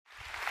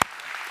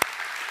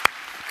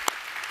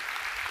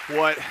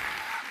What,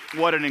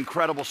 what an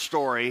incredible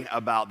story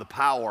about the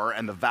power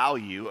and the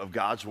value of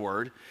God's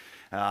Word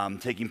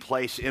taking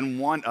place in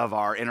one of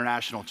our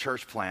international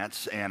church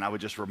plants. And I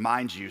would just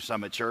remind you,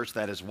 Summit Church,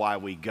 that is why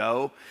we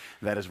go,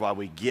 that is why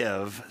we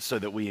give, so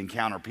that we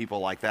encounter people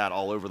like that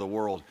all over the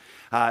world.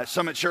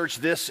 Summit Church,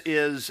 this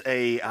is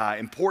a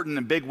important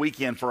and big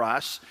weekend for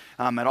us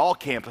at all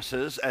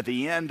campuses. At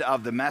the end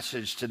of the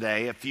message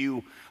today, a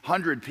few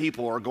hundred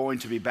people are going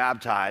to be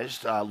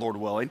baptized, Lord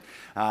willing.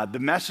 The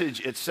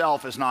message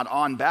itself is not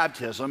on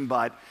baptism,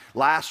 but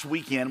last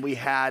weekend we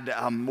had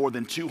more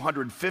than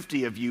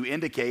 250 of you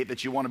indicate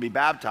that you want to be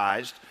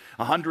baptized,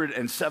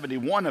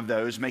 171 of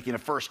those making a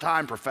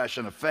first-time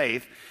profession of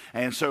faith.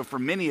 And so for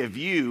many of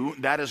you,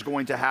 that is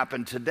going to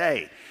happen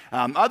today.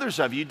 Others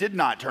of you did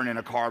not turn in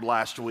a card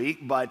last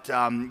week, but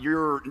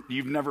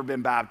you've never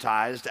been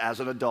baptized as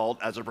an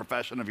adult, as a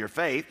profession of your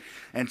faith.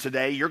 And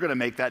today you're going to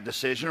make that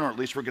decision, or at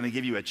least we're going to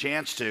give you a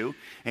chance to.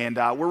 And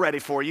we're ready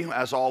for you.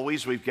 As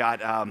always, we've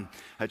got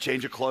a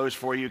change of clothes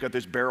for you. You've got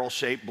those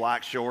barrel-shaped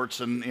black shorts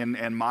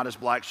and modest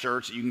black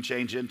shirts that you can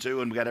change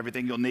into, and we got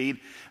everything you'll need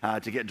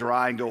to get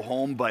dry and go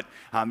home. But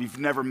you've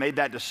never made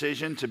that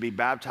decision to be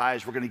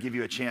baptized, we're going to give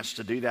you a chance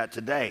to do that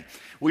today.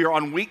 We are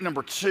on week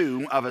number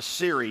 2 of a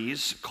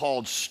series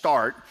called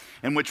Start,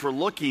 in which we're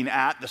looking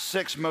at the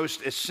 6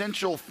 most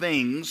essential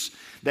things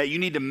that you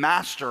need to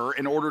master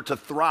in order to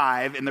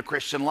thrive in the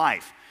Christian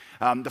life.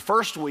 The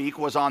first week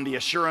was on the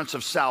assurance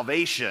of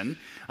salvation.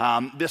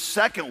 This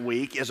second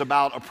week is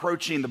about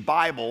approaching the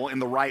Bible in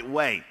the right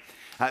way.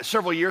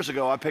 Several years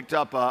ago, I picked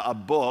up a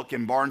book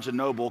in Barnes &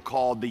 Noble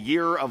called The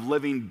Year of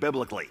Living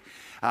Biblically.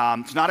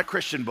 It's not a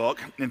Christian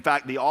book. In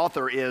fact, the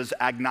author is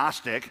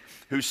agnostic,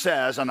 who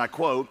says, and I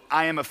quote,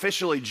 "I am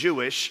officially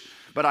Jewish,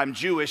 but I'm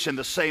Jewish in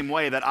the same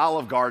way that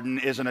Olive Garden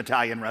is an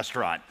Italian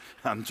restaurant."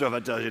 So if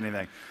that tells you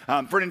anything.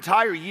 For an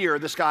entire year,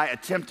 this guy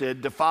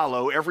attempted to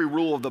follow every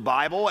rule of the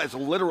Bible as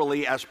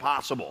literally as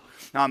possible.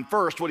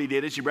 First, what he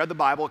did is he read the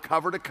Bible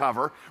cover to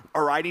cover,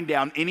 writing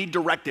down any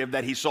directive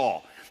that he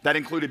saw. That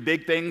included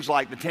big things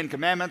like the 10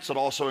 Commandments. It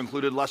also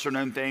included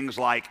lesser-known things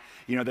like,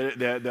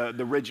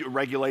 the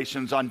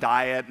regulations on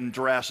diet and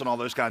dress and all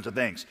those kinds of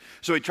things.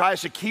 So he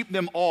tries to keep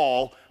them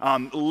all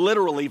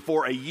literally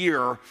for a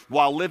year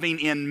while living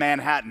in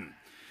Manhattan.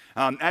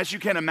 As you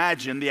can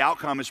imagine, the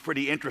outcome is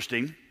pretty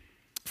interesting.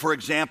 For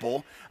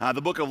example,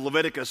 the book of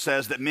Leviticus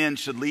says that men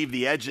should leave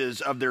the edges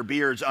of their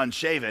beards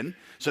unshaven.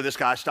 So this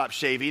guy stops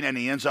shaving, and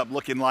he ends up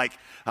looking like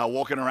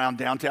walking around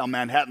downtown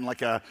Manhattan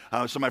like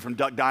somebody from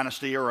Duck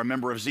Dynasty or a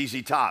member of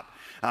ZZ Top.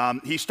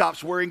 He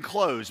stops wearing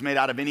clothes made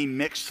out of any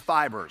mixed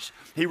fibers.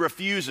 He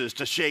refuses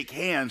to shake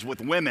hands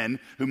with women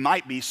who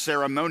might be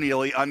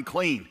ceremonially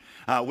unclean.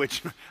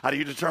 Which, how do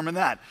you determine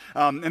that?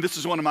 And this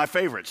is one of my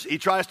favorites. He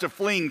tries to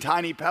fling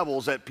tiny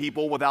pebbles at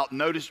people without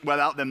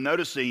them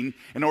noticing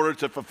in order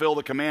to fulfill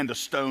the command to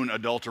stone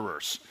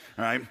adulterers.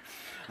 All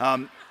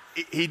right?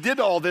 He did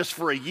all this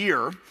for a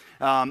year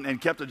and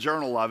kept a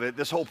journal of it.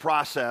 This whole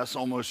process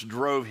almost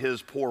drove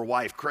his poor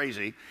wife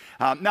crazy.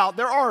 Now,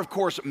 there are, of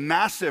course,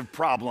 massive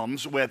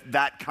problems with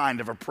that kind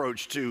of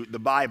approach to the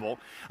Bible,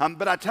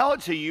 but I tell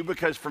it to you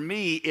because for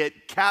me,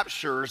 it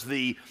captures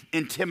the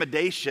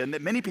intimidation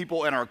that many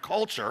people in our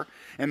culture,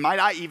 and might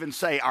I even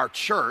say our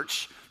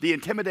church, the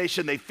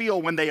intimidation they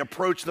feel when they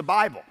approach the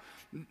Bible.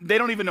 They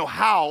don't even know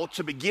how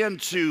to begin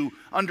to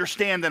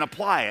understand and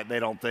apply it, they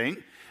don't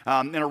think.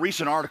 In a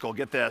recent article,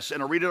 get this,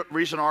 in a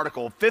recent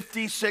article,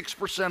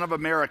 56% of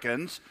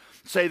Americans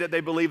say that they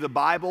believe the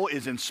Bible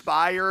is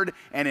inspired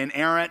and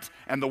inerrant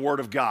and the Word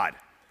of God.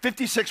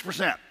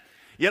 56%.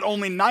 Yet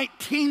only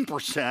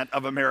 19%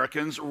 of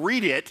Americans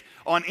read it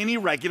on any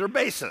regular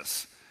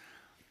basis.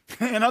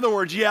 In other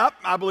words, yep,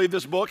 I believe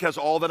this book has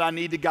all that I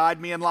need to guide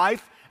me in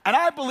life, and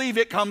I believe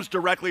it comes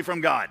directly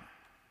from God.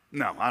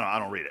 No, I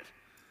don't read it.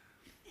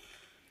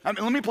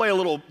 Let me play a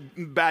little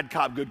bad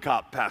cop, good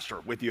cop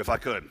pastor with you if I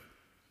could.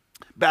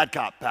 Bad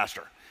cop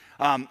pastor.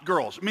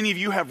 Girls, many of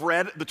you have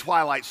read the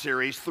Twilight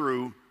series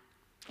through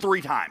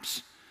 3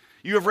 times.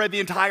 You have read the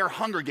entire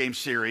Hunger Games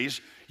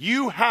series.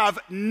 You have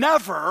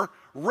never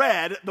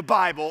read the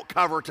Bible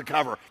cover to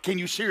cover. Can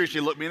you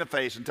seriously look me in the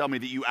face and tell me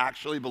that you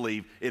actually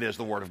believe it is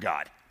the Word of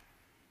God?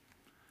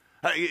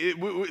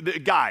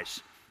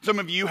 Guys, some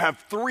of you have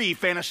 3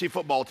 fantasy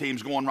football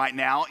teams going right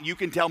now. You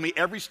can tell me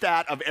every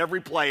stat of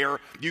every player.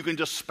 You can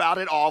just spout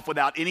it off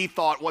without any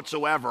thought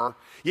whatsoever.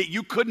 Yet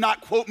you could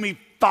not quote me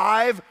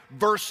 5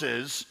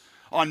 verses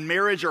on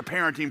marriage or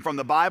parenting from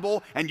the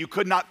Bible, and you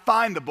could not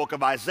find the book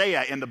of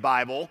Isaiah in the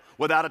Bible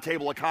without a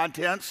table of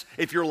contents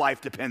if your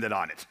life depended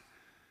on it.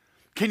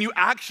 Can you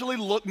actually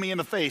look me in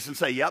the face and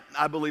say, yep,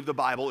 I believe the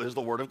Bible is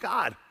the Word of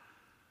God?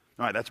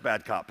 All right, that's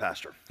bad cop,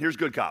 pastor. Here's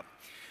good cop.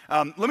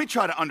 Let me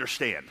try to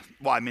understand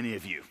why many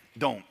of you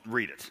don't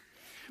read it.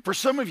 For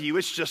some of you,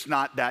 it's just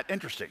not that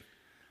interesting.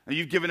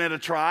 You've given it a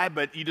try,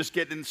 but you just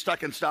get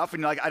stuck in stuff,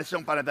 and you're like, I just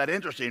don't find it that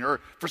interesting. Or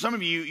for some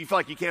of you, you feel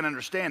like you can't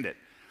understand it.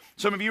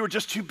 Some of you are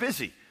just too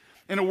busy.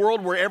 In a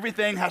world where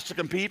everything has to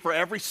compete for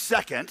every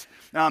second,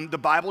 the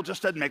Bible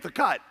just doesn't make the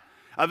cut.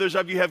 Others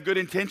of you have good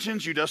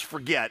intentions, you just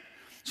forget.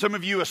 Some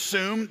of you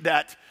assume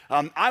that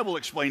I will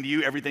explain to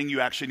you everything you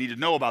actually need to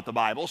know about the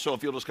Bible. So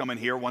if you'll just come in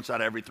here once out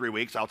of every 3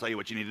 weeks, I'll tell you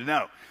what you need to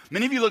know.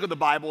 Many of you look at the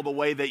Bible the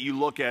way that you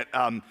look at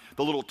the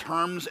little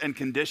terms and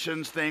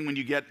conditions thing when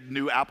you get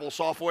new Apple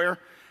software,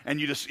 and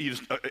you just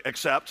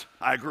accept,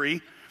 I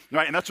agree.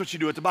 Right, and that's what you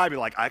do with the Bible.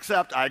 You're like, I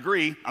accept, I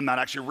agree. I'm not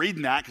actually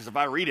reading that, because if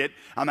I read it,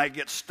 I might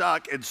get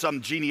stuck in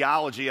some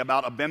genealogy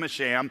about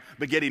Abimasham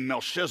begetting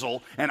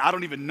Melchizedek, and I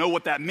don't even know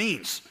what that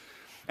means.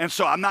 And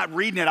so I'm not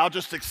reading it, I'll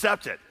just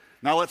accept it.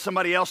 Now let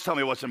somebody else tell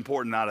me what's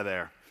important out of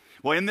there.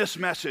 Well, in this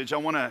message, I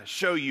want to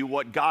show you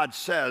what God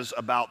says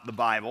about the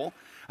Bible.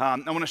 I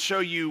want to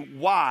show you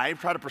why,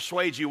 try to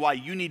persuade you why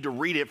you need to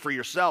read it for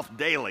yourself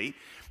daily,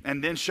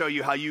 and then show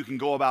you how you can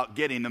go about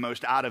getting the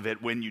most out of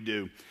it when you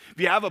do. If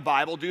you have a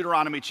Bible,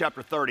 Deuteronomy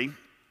chapter 30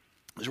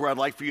 is where I'd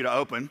like for you to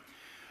open.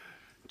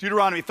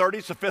 Deuteronomy 30,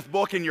 it's the 5th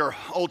book in your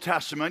Old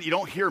Testament. You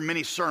don't hear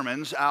many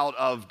sermons out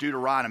of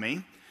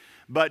Deuteronomy,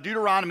 but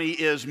Deuteronomy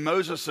is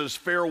Moses'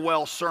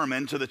 farewell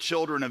sermon to the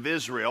children of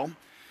Israel.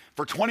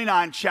 For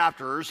 29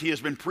 chapters, he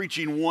has been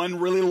preaching one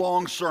really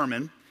long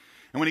sermon.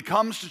 And when he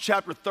comes to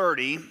chapter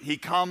 30, he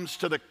comes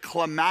to the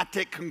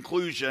climactic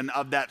conclusion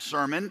of that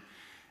sermon.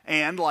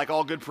 And like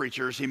all good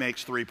preachers, he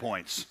makes 3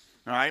 points.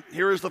 All right,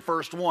 here is the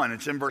first one.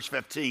 It's in verse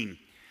 15.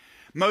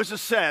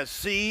 Moses says,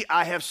 "See,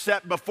 I have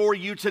set before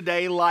you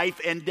today life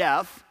and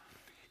death.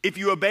 If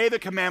you obey the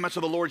commandments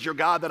of the Lord your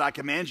God that I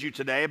command you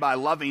today by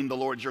loving the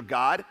Lord your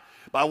God,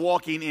 by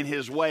walking in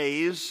his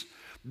ways,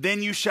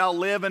 then you shall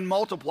live and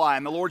multiply,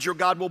 and the Lord your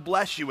God will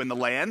bless you in the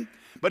land.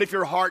 But if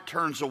your heart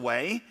turns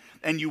away,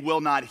 and you will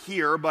not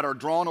hear, but are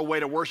drawn away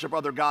to worship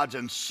other gods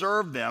and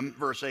serve them,"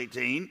 verse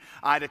 18,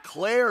 "I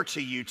declare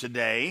to you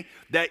today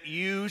that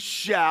you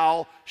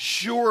shall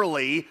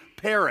surely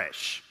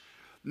perish."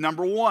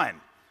 Number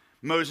one,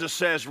 Moses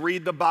says,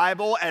 read the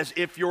Bible as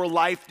if your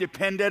life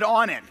depended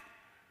on it.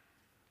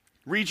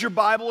 Read your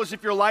Bible as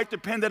if your life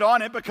depended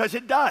on it, because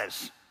it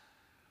does.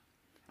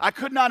 I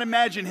could not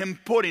imagine him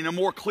putting a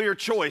more clear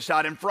choice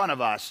out in front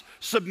of us.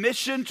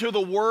 Submission to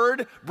the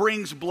word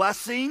brings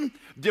blessing.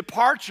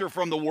 Departure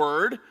from the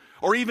word,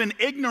 or even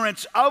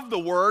ignorance of the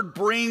word,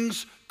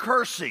 brings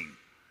cursing.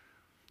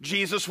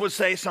 Jesus would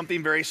say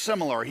something very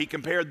similar. He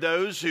compared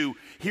those who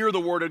hear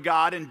the word of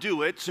God and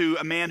do it to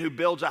a man who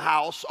builds a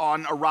house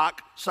on a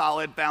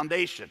rock-solid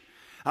foundation.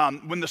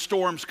 When the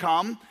storms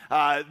come,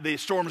 the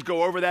storms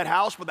go over that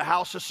house, but the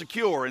house is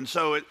secure, and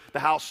so the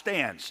house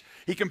stands.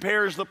 He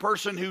compares the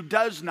person who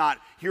does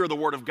not hear the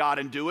word of God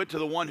and do it to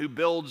the one who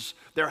builds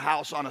their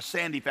house on a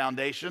sandy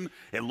foundation.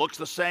 It looks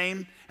the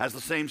same, has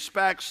the same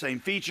specs, same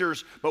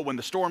features, but when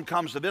the storm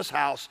comes to this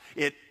house,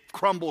 it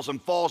crumbles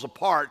and falls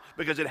apart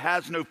because it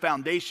has no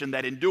foundation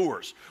that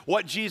endures.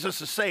 What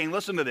Jesus is saying,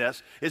 listen to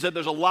this, is that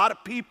there's a lot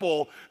of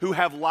people who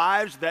have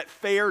lives that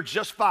fare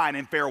just fine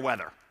in fair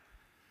weather.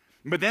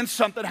 But then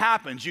something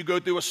happens. You go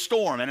through a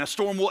storm, and a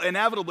storm will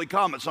inevitably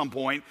come at some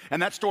point,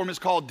 and that storm is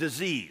called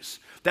disease.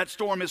 That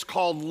storm is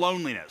called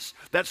loneliness.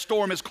 That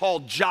storm is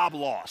called job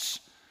loss.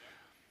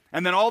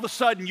 And then all of a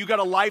sudden, you got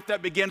a life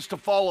that begins to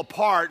fall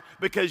apart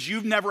because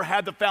you've never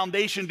had the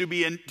foundation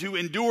to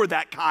endure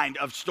that kind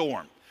of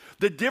storm.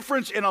 The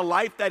difference in a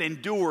life that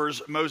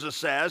endures, Moses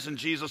says, and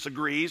Jesus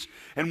agrees,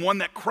 and one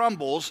that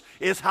crumbles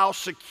is how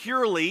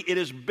securely it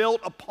is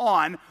built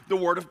upon the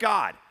Word of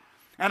God.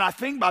 And I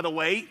think, by the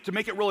way, to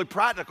make it really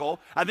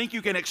practical, I think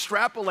you can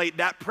extrapolate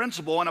that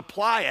principle and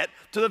apply it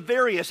to the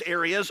various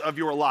areas of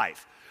your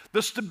life.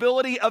 The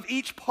stability of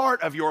each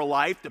part of your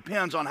life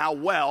depends on how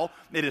well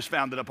it is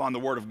founded upon the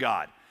Word of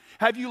God.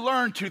 Have you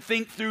learned to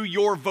think through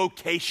your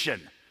vocation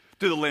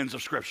through the lens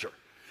of Scripture?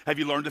 Have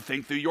you learned to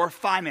think through your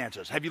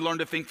finances? Have you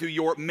learned to think through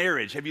your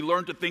marriage? Have you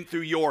learned to think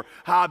through your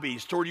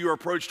hobbies, toward your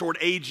approach toward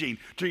aging,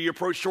 to your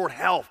approach toward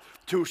health,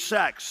 to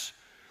sex?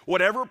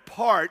 Whatever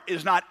part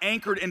is not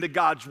anchored into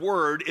God's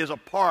word is a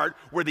part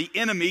where the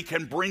enemy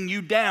can bring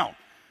you down.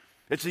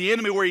 It's the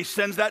enemy where he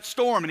sends that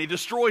storm and he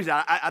destroys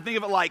that. I think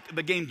of it like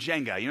the game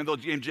Jenga. You know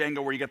the game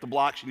Jenga where you get the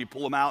blocks and you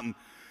pull them out and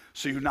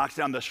see who knocks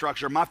down the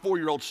structure? My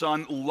 4-year-old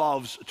son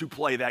loves to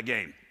play that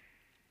game.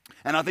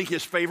 And I think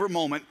his favorite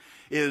moment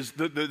is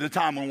the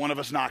time when one of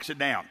us knocks it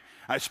down.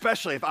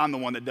 Especially if I'm the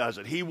one that does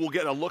it. He will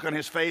get a look on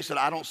his face that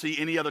I don't see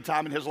any other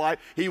time in his life.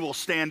 He will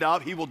stand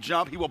up, he will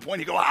jump, he will point,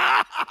 he go,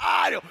 ah, ha,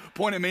 ha. He'll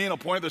point at me and he'll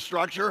point at the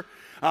structure.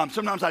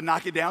 Sometimes I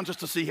knock it down just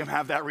to see him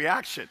have that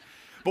reaction.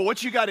 But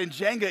what you got in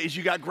Jenga is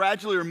you got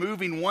gradually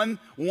removing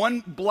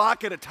one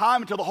block at a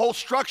time until the whole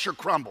structure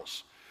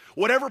crumbles.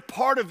 Whatever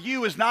part of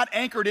you is not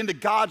anchored into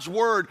God's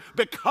word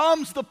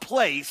becomes the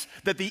place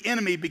that the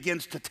enemy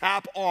begins to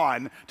tap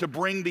on to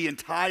bring the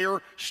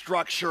entire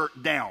structure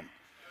down.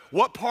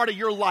 What part of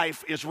your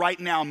life is right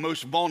now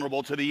most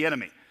vulnerable to the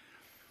enemy?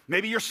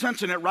 Maybe you're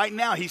sensing it right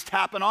now. He's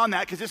tapping on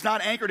that because it's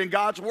not anchored in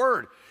God's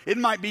word. It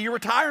might be your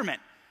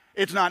retirement.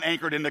 It's not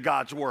anchored into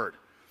God's word.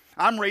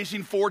 I'm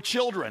raising 4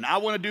 children. I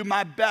want to do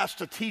my best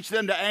to teach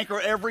them to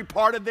anchor every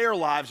part of their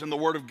lives in the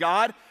word of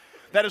God.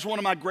 That is one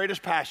of my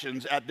greatest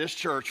passions at this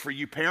church for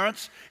you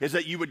parents, is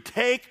that you would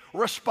take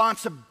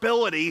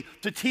responsibility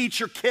to teach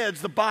your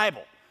kids the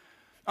Bible.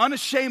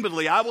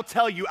 Unashamedly, I will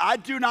tell you, I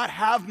do not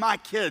have my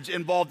kids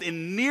involved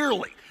in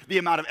nearly the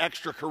amount of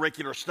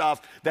extracurricular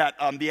stuff that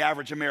the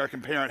average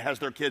American parent has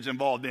their kids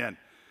involved in.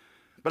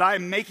 But I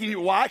am making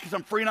you, why? Because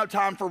I'm freeing up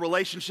time for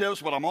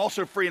relationships, but I'm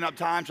also freeing up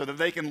time so that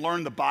they can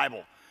learn the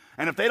Bible.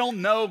 And if they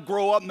don't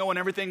grow up knowing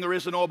everything there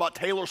is to know about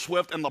Taylor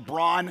Swift and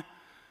LeBron,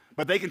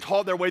 but they can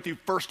talk their way through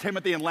 1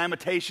 Timothy and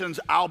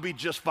Lamentations, I'll be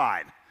just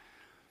fine.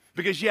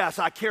 Because yes,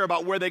 I care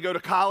about where they go to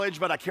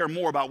college, but I care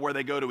more about where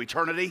they go to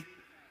eternity.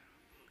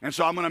 And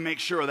so I'm going to make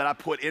sure that I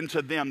put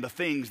into them the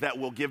things that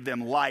will give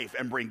them life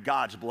and bring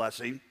God's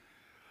blessing.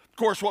 Of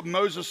course, what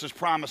Moses is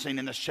promising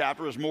in this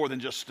chapter is more than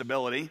just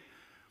stability,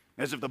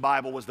 as if the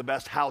Bible was the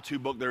best how-to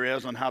book there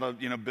is on how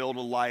to, build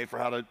a life or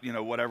how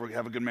to, whatever,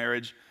 have a good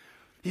marriage.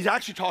 He's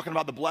actually talking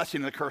about the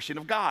blessing and the cursing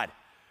of God.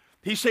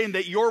 He's saying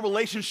that your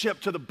relationship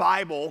to the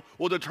Bible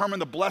will determine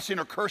the blessing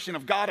or cursing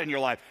of God in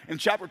your life. In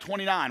chapter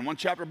 29, one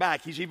chapter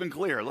back, he's even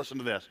clearer. Listen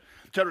to this.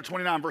 Chapter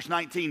 29, verse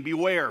 19,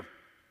 beware,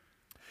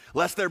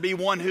 lest there be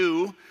one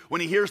who,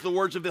 when he hears the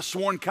words of this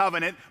sworn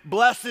covenant,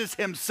 blesses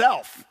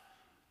himself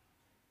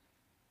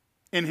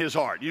in his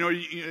heart.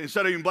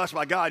 Instead of being blessed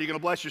by God, you're going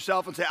to bless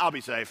yourself and say, I'll be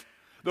safe,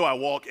 though I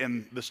walk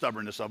in the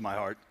stubbornness of my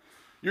heart.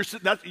 You're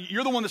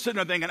the one that's sitting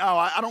there thinking, oh,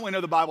 I don't really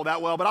know the Bible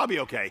that well, but I'll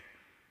be okay.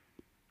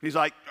 He's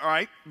like, all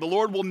right, the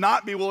Lord will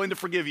not be willing to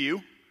forgive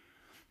you,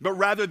 but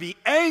rather the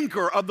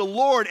anger of the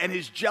Lord and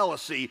his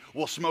jealousy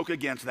will smoke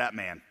against that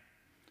man.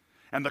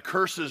 And the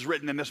curses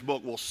written in this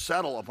book will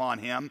settle upon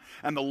him,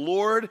 and the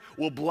Lord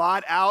will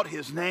blot out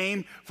his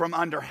name from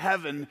under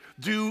heaven.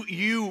 Do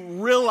you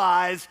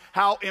realize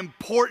how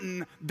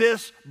important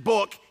this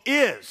book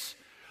is?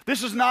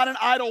 This is not an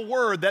idle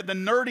word that the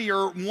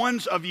nerdier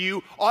ones of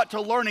you ought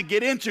to learn and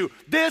get into.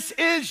 This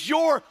is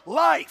your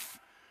life.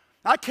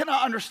 I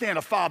cannot understand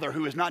a father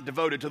who is not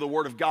devoted to the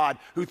Word of God,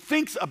 who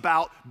thinks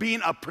about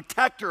being a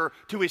protector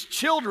to his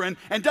children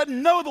and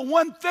doesn't know the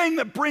one thing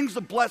that brings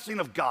the blessing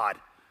of God.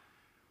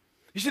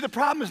 You see, the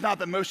problem is not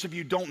that most of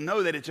you don't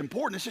know that it's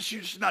important. It's just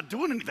you're just not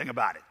doing anything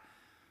about it.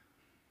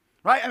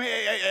 Right? I mean,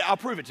 I'll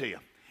prove it to you.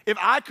 If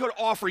I could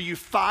offer you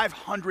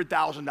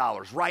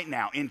 $500,000 right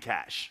now in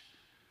cash,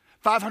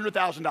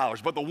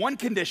 $500,000, but the one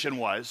condition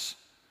was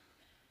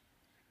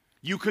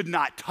you could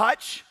not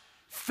touch,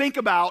 think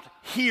about,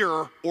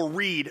 hear, or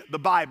read the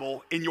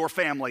Bible in your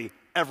family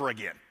ever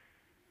again.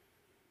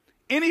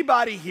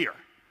 Anybody here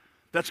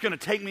that's going to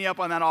take me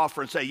up on that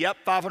offer and say, yep,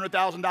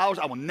 $500,000,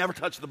 I will never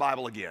touch the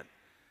Bible again.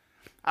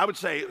 I would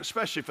say,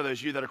 especially for those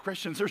of you that are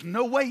Christians, there's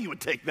no way you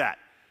would take that.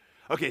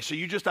 Okay, so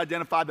you just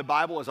identified the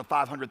Bible as a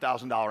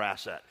 $500,000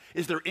 asset.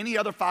 Is there any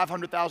other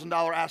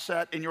 $500,000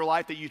 asset in your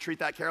life that you treat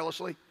that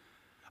carelessly?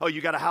 Oh,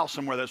 you got a house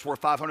somewhere that's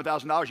worth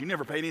 $500,000, you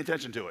never pay any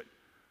attention to it.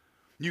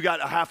 You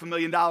got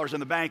 $500,000 in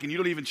the bank and you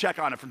don't even check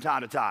on it from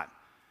time to time.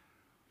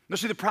 Now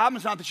see, the problem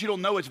is not that you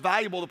don't know it's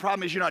valuable, the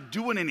problem is you're not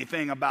doing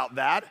anything about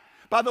that.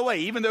 By the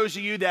way, even those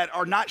of you that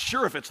are not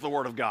sure if it's the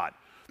Word of God,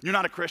 you're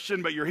not a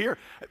Christian, but you're here.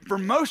 For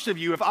most of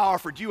you, if I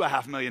offered you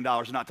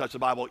 $500,000 to not touch the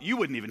Bible, you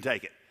wouldn't even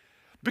take it.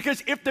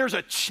 Because if there's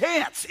a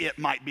chance it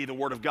might be the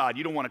Word of God,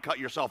 you don't want to cut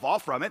yourself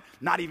off from it,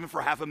 not even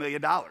for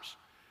 $500,000.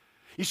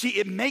 You see,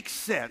 it makes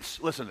sense,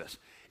 listen to this,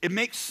 it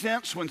makes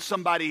sense when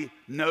somebody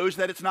knows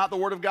that it's not the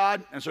Word of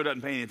God and so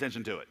doesn't pay any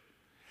attention to it.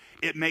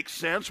 It makes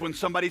sense when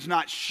somebody's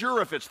not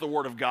sure if it's the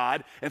Word of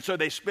God and so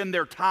they spend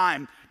their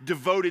time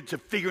devoted to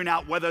figuring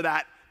out whether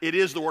that it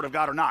is the Word of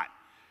God or not.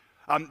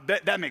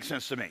 That makes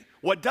sense to me.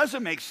 What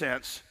doesn't make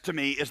sense to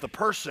me is the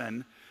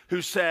person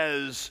who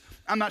says,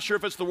 I'm not sure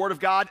if it's the Word of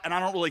God, and I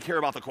don't really care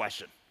about the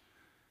question.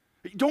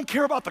 You don't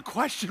care about the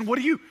question?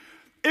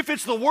 If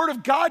it's the Word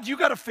of God, you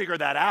got to figure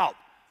that out.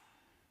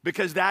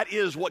 Because that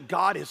is what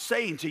God is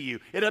saying to you.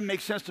 It doesn't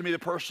make sense to me, the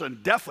person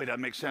definitely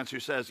doesn't make sense who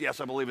says, yes,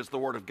 I believe it's the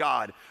Word of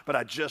God, but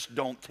I just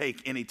don't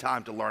take any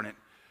time to learn it.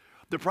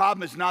 The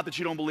problem is not that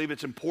you don't believe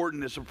it's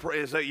important,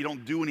 it's that you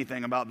don't do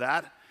anything about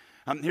that.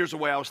 Here's the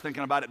way I was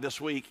thinking about it this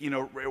week.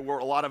 Where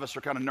a lot of us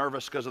are kind of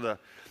nervous because of the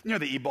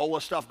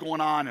Ebola stuff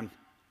going on and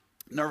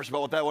nervous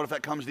about what if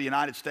that comes to the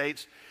United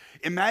States.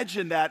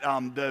 Imagine that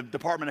the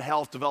Department of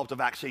Health developed a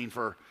vaccine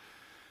for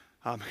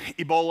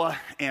Ebola,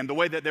 and the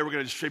way that they were going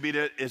to distribute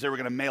it is they were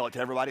going to mail it to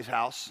everybody's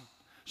house.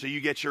 So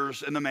you get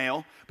yours in the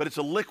mail, but it's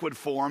a liquid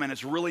form and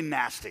it's really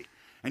nasty.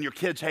 And your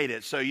kids hate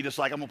it, so you just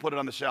I'm going to put it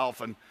on the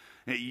shelf and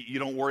you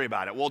don't worry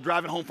about it. Well,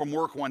 driving home from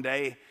work one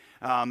day,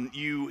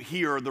 you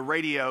hear the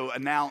radio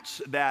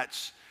announce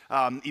that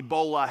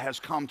Ebola has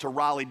come to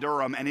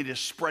Raleigh-Durham and it is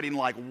spreading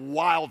like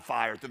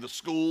wildfire through the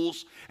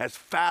schools as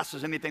fast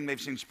as anything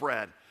they've seen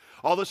spread.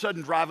 All of a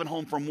sudden, driving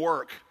home from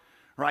work,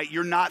 right,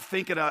 you're not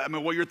thinking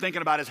what you're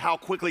thinking about is how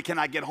quickly can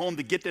I get home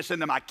to get this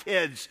into my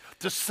kids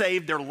to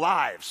save their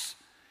lives.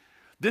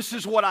 This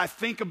is what I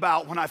think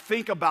about when I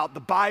think about the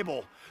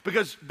Bible,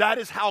 because that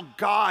is how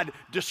God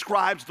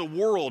describes the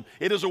world.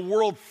 It is a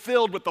world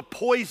filled with the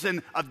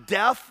poison of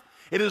death.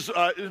 It is,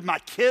 my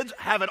kids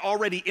have it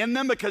already in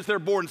them because they're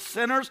born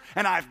sinners,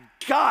 and I've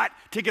got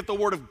to get the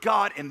Word of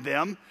God in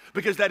them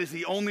because that is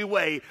the only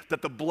way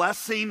that the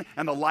blessing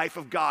and the life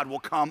of God will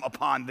come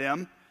upon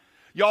them.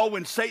 Y'all,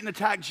 when Satan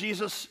attacked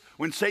Jesus,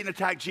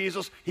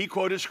 he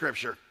quoted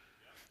scripture.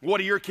 What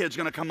are your kids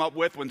going to come up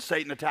with when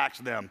Satan attacks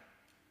them?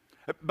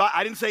 But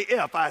I didn't say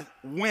if,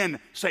 when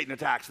Satan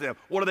attacks them.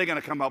 What are they going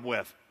to come up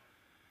with?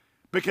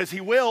 Because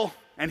he will,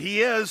 and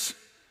he is.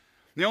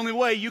 The only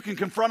way you can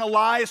confront a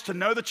lie is to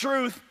know the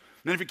truth.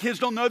 And if your kids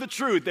don't know the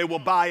truth, they will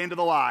buy into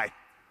the lie.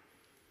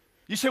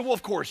 You say, well,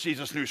 of course,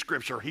 Jesus knew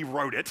scripture. He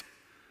wrote it.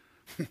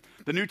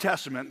 The New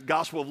Testament,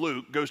 Gospel of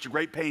Luke, goes to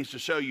great pains to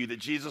show you that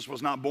Jesus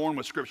was not born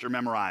with scripture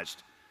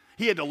memorized.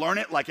 He had to learn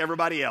it like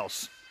everybody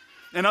else.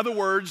 In other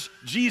words,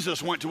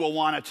 Jesus went to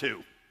Awana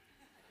too.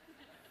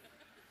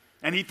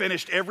 And he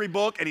finished every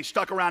book, and he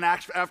stuck around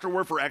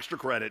afterward for extra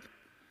credit.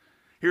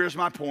 Here's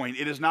my point.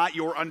 It is not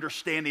your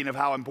understanding of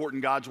how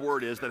important God's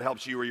word is that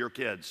helps you or your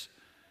kids.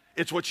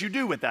 It's what you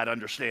do with that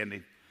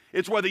understanding.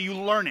 It's whether you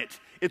learn it.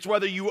 It's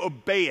whether you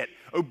obey it.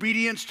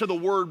 Obedience to the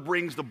word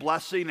brings the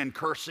blessing and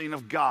cursing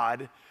of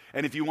God.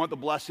 And if you want the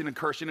blessing and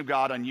cursing of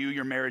God on you,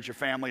 your marriage, your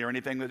family, or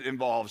anything that it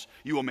involves,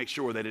 you will make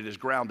sure that it is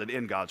grounded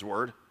in God's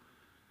word.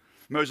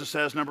 Moses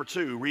says, number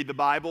 2, read the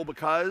Bible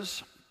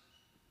because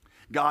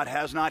God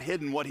has not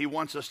hidden what he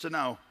wants us to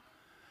know.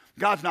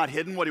 God's not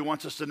hidden what he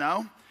wants us to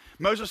know.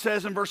 Moses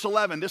says in verse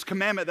 11, this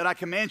commandment that I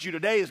command you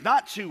today is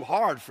not too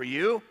hard for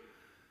you,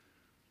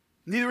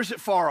 neither is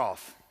it far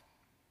off.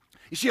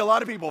 You see, a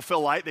lot of people feel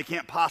like they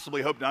can't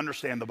possibly hope to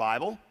understand the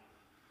Bible.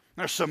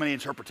 There's so many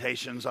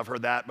interpretations. I've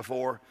heard that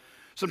before.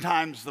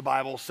 Sometimes the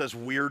Bible says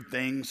weird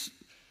things.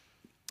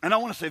 And I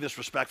want to say this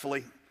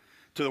respectfully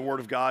to the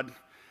Word of God.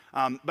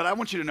 But I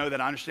want you to know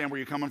that I understand where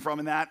you're coming from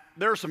in that.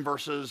 There are some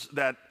verses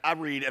that I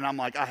read and I'm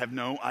like, I have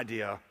no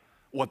idea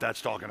what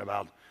that's talking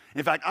about.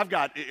 In fact, I've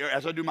got,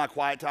 as I do my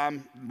quiet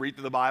time, read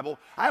through the Bible,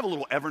 I have a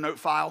little Evernote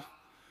file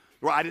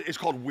where it's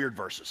called Weird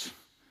Verses.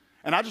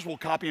 And I just will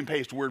copy and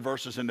paste weird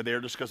verses into there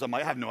just because I'm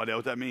like, I have no idea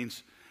what that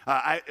means.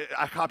 I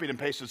copied and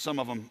pasted some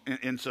of them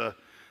into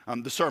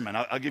the sermon.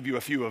 I'll give you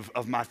a few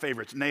of my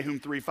favorites. Nahum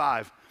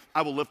 3:5,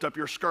 I will lift up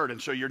your skirt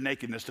and show your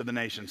nakedness to the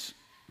nations.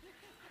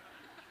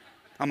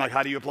 I'm like,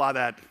 how do you apply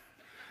that?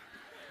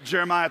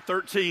 Jeremiah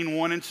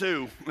 13:1 and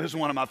 2. This is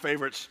one of my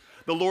favorites.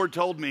 The Lord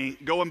told me,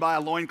 go and buy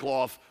a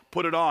loincloth,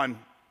 put it on,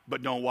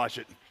 but don't wash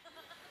it.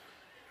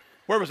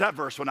 Where was that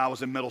verse when I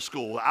was in middle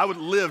school? I would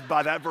live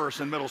by that verse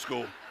in middle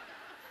school.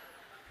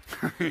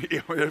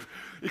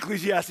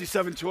 Ecclesiastes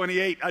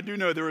 7:28, I do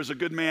know there is a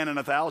good man in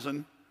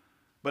 1,000,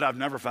 but I've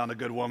never found a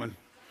good woman.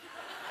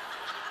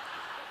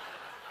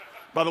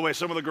 By the way,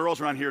 some of the girls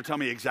around here tell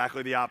me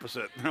exactly the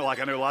opposite. They're like,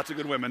 I know lots of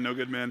good women, no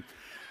good men.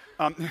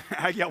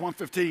 Haggai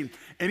 1:15.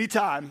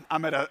 Anytime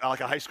I'm at a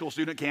high school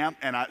student camp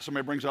and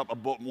somebody brings up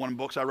one of the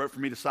books I wrote for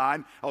me to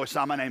sign, I always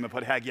sign my name and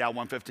put Haggai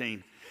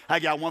 1:15.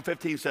 Haggai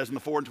 1:15 says, in the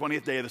 4 and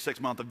 20th day of the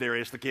 6th month of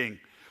Darius the king.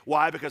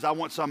 Why? Because I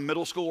want some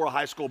middle school or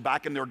high school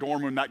back in their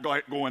dorm room not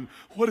going,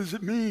 what does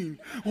it mean?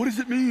 What does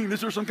it mean? Is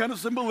there some kind of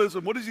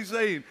symbolism? What is he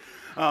saying?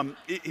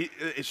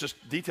 It's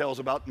just details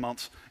about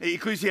months.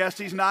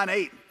 Ecclesiastes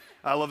 9:8.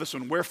 I love this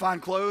one. Wear fine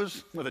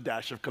clothes with a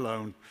dash of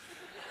cologne.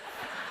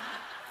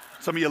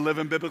 Some of you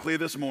living biblically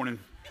this morning.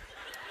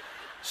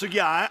 So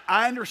yeah,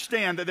 I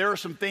understand that there are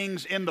some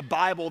things in the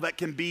Bible that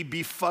can be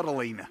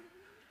befuddling.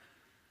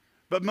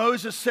 But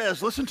Moses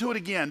says, listen to it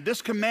again.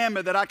 This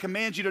commandment that I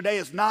command you today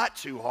is not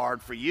too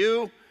hard for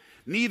you.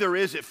 Neither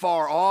is it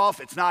far off.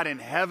 It's not in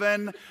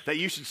heaven that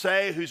you should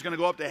say, who's going to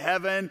go up to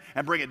heaven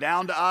and bring it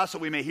down to us so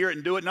we may hear it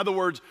and do it. In other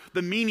words,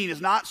 the meaning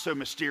is not so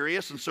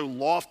mysterious and so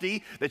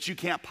lofty that you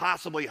can't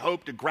possibly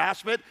hope to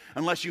grasp it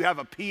unless you have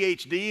a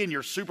PhD and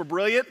you're super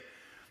brilliant.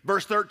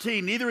 Verse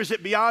 13, neither is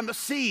it beyond the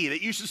sea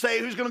that you should say,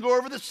 who's going to go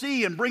over the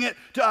sea and bring it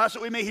to us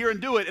that we may hear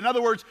and do it. In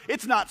other words,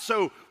 it's not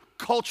so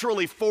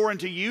culturally foreign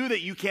to you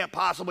that you can't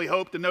possibly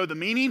hope to know the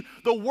meaning.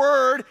 The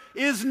word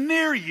is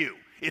near you.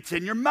 It's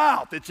in your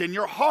mouth. It's in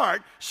your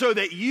heart so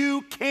that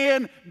you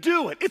can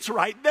do it. It's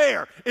right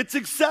there. It's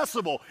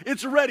accessible.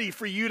 It's ready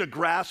for you to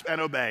grasp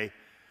and obey.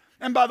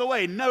 And by the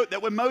way, note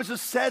that when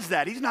Moses says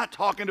that, he's not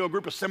talking to a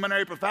group of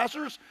seminary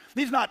professors.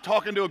 He's not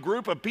talking to a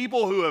group of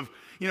people who have,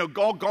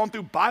 gone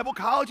through Bible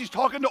college. He's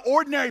talking to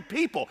ordinary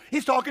people.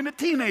 He's talking to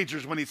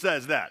teenagers when he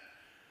says that.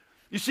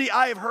 You see,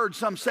 I have heard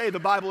some say the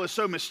Bible is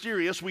so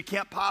mysterious we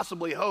can't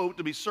possibly hope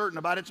to be certain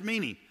about its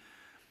meaning.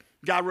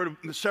 A guy wrote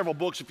several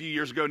books a few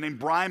years ago named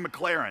Brian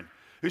McLaren,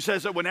 who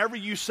says that whenever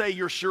you say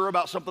you're sure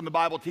about something the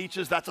Bible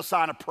teaches, that's a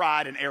sign of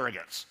pride and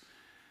arrogance.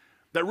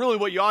 That really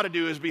what you ought to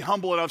do is be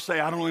humble enough to say,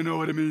 I don't really know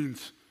what it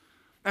means.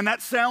 And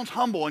that sounds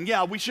humble. And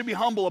yeah, we should be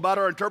humble about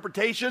our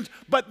interpretations,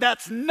 but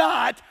that's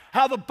not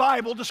how the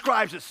Bible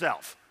describes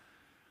itself.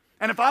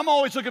 And if I'm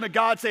always looking at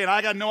God saying,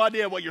 I got no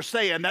idea what you're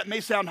saying, that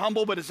may sound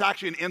humble, but it's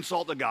actually an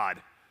insult to God.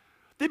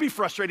 It'd be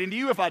frustrating to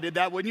you if I did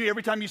that, wouldn't you?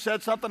 Every time you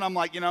said something, I'm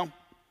like, I don't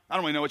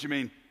really know what you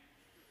mean.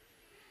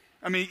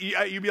 I mean,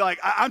 you'd be like,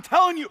 I'm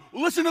telling you,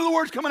 listen to the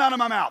words coming out of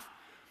my mouth.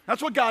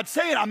 That's what God's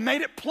saying. I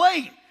made it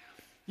plain.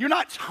 You're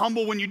not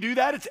humble when you do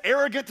that. It's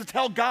arrogant to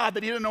tell God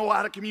that he didn't know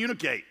how to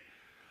communicate.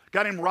 A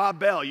guy named Rob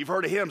Bell, you've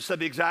heard of him, said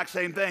the exact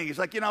same thing. He's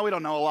like, we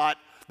don't know a lot.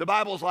 The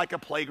Bible is like a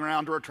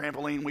playground or a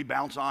trampoline we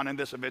bounce on in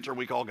this adventure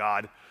we call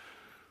God.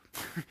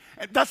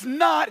 That's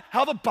not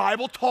how the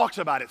Bible talks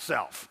about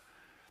itself.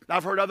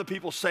 I've heard other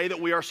people say that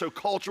we are so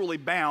culturally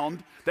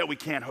bound that we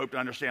can't hope to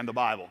understand the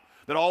Bible.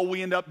 That all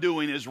we end up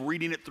doing is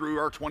reading it through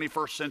our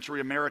 21st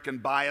century American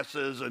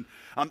biases. And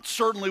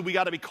certainly we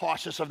got to be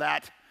cautious of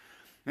that.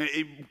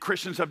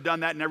 Christians have done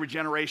that in every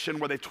generation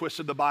where they've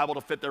twisted the Bible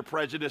to fit their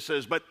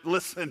prejudices. But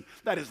listen,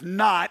 that is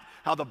not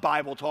how the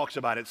Bible talks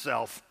about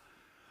itself.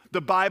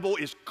 The Bible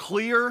is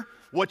clear.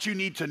 What you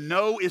need to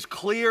know is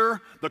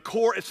clear. The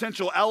core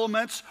essential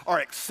elements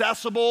are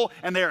accessible,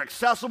 and they're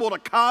accessible to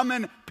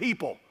common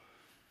people.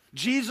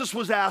 Jesus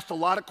was asked a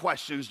lot of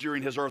questions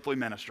during his earthly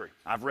ministry.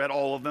 I've read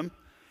all of them.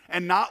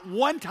 And not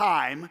one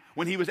time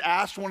when he was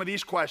asked one of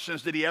these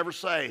questions did he ever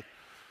say,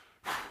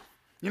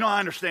 I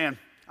understand.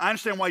 I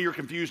understand why you're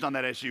confused on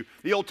that issue.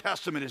 The Old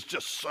Testament is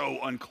just so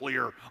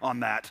unclear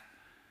on that.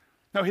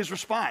 No, his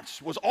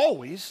response was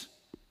always,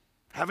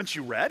 haven't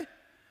you read?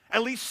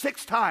 At least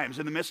 6 times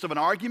in the midst of an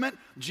argument,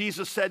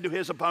 Jesus said to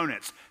his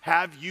opponents,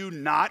 have you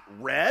not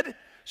read?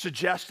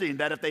 Suggesting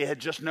that if they had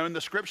just known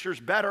the scriptures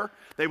better,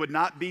 they would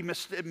not be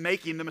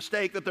making the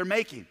mistake that they're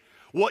making.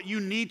 What you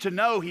need to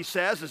know, he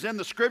says, is in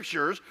the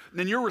scriptures,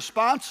 then you're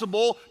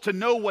responsible to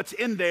know what's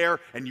in there,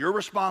 and you're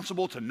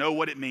responsible to know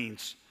what it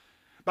means.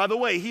 By the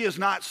way, he is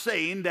not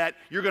saying that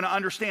you're going to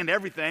understand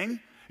everything.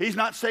 He's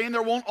not saying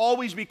there won't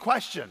always be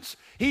questions.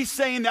 He's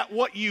saying that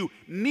what you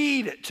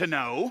need to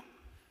know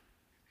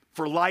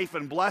for life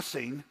and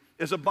blessing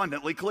is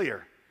abundantly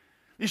clear.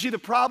 You see, the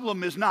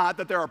problem is not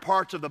that there are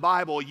parts of the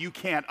Bible you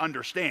can't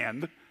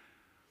understand.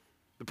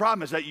 The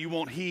problem is that you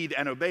won't heed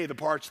and obey the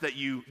parts that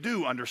you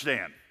do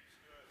understand.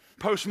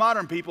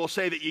 Postmodern people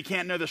say that you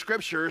can't know the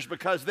scriptures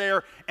because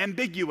they're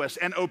ambiguous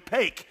and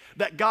opaque,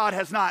 that God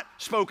has not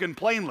spoken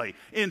plainly.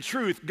 In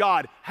truth,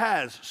 God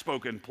has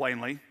spoken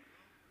plainly.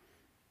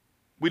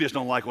 We just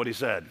don't like what he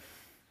said.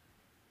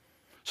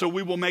 So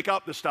we will make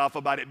up the stuff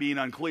about it being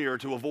unclear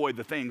to avoid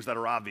the things that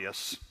are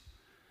obvious.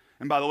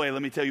 And by the way,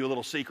 let me tell you a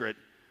little secret.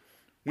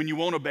 When you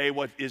won't obey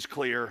what is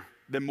clear,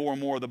 then more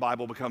and more the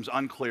Bible becomes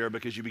unclear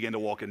because you begin to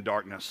walk in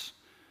darkness.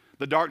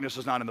 The darkness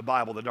is not in the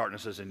Bible, the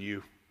darkness is in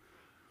you.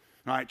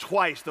 All right,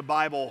 twice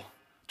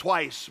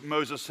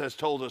Moses has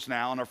told us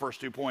now in our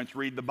first 2 points,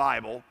 read the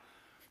Bible.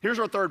 Here's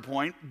our third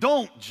point,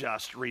 don't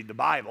just read the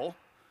Bible.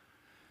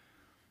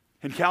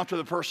 Encounter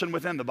the person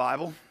within the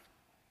Bible.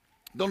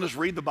 Don't just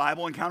read the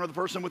Bible, encounter the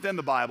person within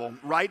the Bible.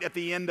 Right at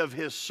the end of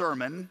his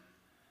sermon,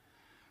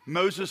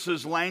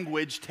 Moses'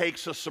 language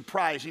takes a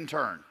surprising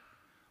turn.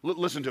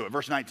 Listen to it,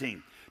 verse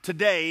 19.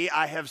 Today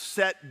I have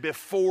set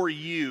before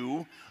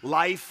you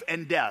life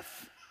and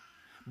death,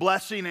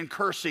 blessing and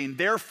cursing.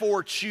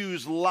 Therefore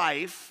choose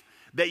life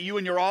that you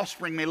and your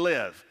offspring may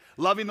live,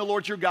 loving the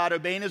Lord your God,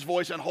 obeying his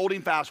voice, and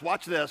holding fast,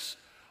 watch this,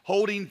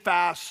 holding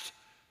fast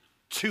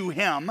to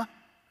him,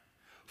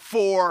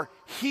 for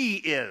he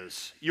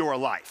is your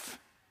life.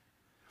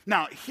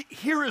 Now,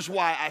 here is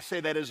why I say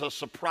that is a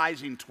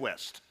surprising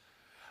twist.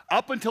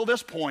 Up until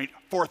this point,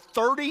 for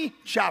 30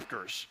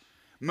 chapters,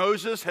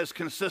 Moses has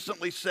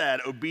consistently said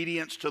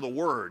obedience to the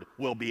word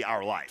will be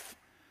our life.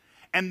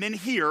 And then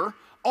here,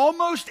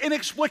 almost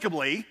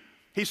inexplicably,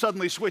 he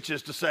suddenly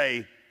switches to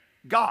say,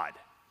 God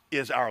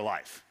is our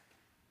life.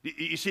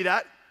 You see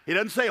that? He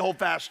doesn't say hold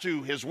fast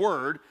to his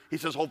word. He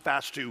says hold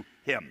fast to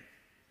him.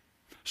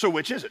 So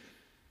which is it?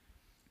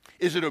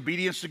 Is it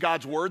obedience to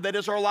God's word that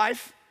is our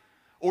life?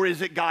 Or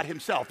is it God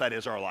himself that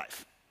is our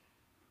life?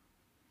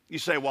 You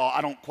say, well,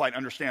 I don't quite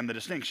understand the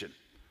distinction.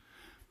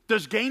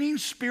 Does gaining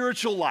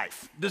spiritual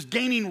life, does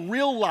gaining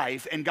real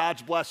life and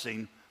God's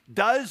blessing,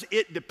 does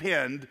it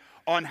depend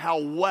on how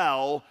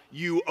well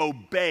you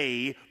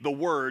obey the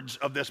words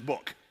of this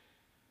book?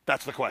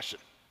 That's the question.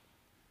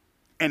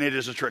 And it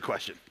is a trick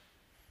question.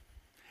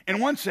 In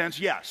one sense,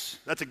 yes,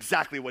 that's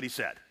exactly what he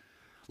said.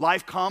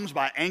 Life comes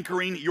by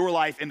anchoring your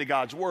life into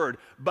God's word.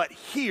 But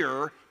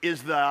here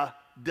is the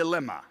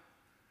dilemma.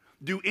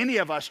 Do any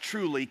of us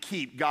truly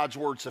keep God's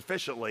word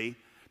sufficiently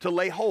to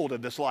lay hold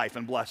of this life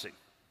and blessing?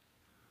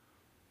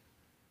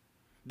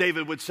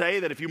 David would say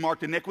that if you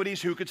marked iniquities,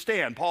 who could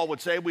stand? Paul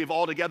would say we've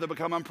altogether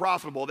become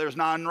unprofitable. There's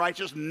none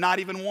righteous, not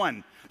even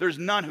one. There's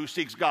none who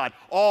seeks God.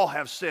 All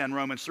have sinned,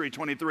 Romans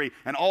 3:23,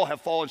 and all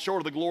have fallen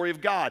short of the glory of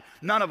God.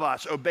 None of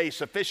us obey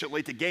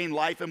sufficiently to gain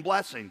life and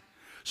blessing.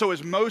 So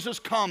as Moses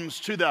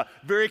comes to the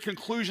very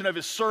conclusion of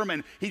his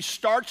sermon, he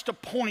starts to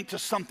point to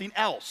something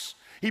else.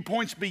 He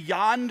points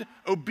beyond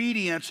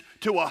obedience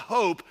to a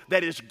hope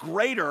that is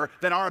greater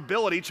than our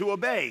ability to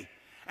obey.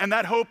 And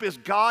that hope is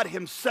God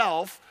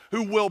himself,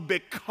 who will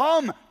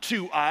become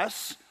to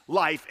us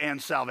life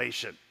and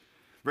salvation.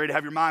 Ready to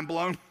have your mind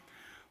blown?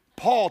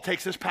 Paul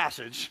takes this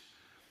passage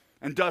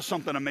and does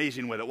something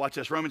amazing with it. Watch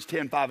this, Romans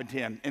 10, 5 and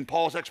 10. In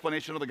Paul's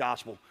explanation of the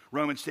gospel,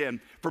 Romans 10,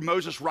 for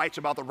Moses writes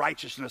about the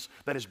righteousness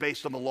that is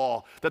based on the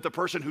law, that the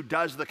person who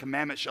does the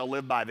commandments shall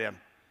live by them.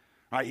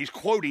 All right, he's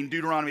quoting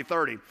Deuteronomy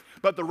 30.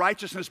 But the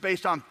righteousness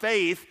based on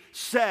faith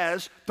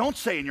says, don't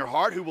say in your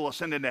heart, who will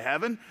ascend into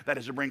heaven, that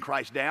is to bring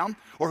Christ down,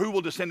 or who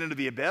will descend into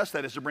the abyss,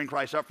 that is to bring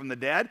Christ up from the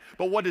dead.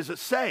 But what does it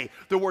say?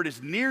 The word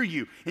is near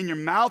you, in your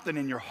mouth and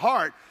in your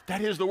heart.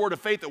 That is the word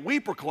of faith that we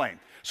proclaim.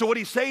 So what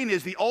he's saying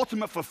is the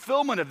ultimate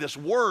fulfillment of this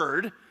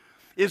word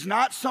is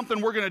not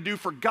something we're going to do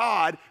for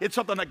God. It's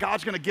something that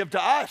God's going to give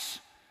to us.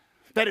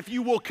 That if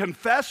you will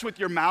confess with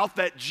your mouth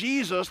that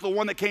Jesus, the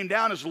one that came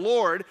down, is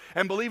Lord,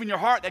 and believe in your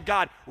heart that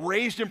God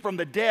raised him from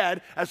the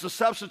dead as the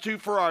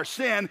substitute for our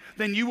sin,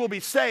 then you will be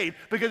saved,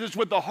 because it's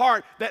with the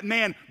heart that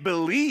man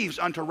believes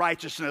unto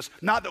righteousness.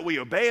 Not that we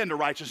obey unto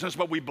righteousness,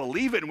 but we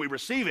believe it and we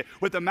receive it.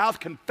 With the mouth,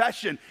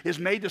 confession is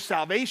made to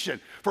salvation.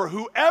 For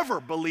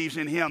whoever believes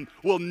in him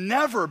will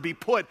never be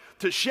put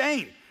to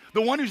shame.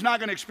 The one who's not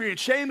going to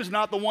experience shame is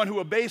not the one who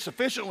obeys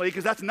sufficiently,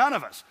 because that's none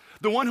of us.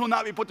 The one who will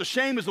not be put to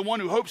shame is the one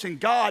who hopes in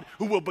God,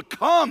 who will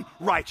become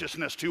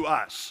righteousness to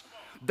us.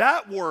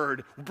 That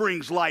word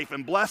brings life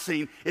and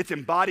blessing. It's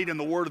embodied in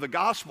the word of the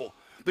gospel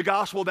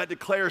that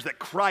declares that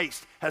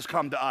Christ has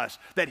come to us,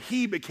 that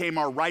he became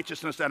our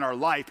righteousness and our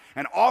life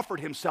and offered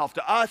himself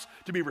to us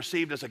to be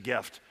received as a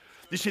gift.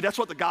 You see, that's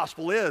what the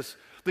gospel is.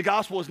 The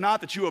gospel is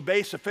not that you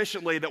obey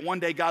sufficiently that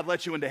one day God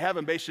lets you into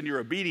heaven based on your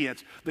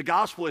obedience. The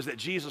gospel is that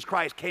Jesus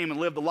Christ came and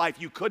lived the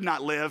life you could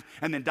not live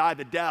and then died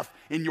the death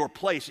in your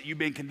place that you've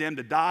been condemned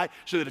to die,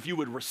 so that if you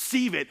would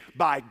receive it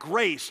by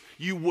grace,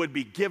 you would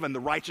be given the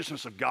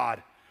righteousness of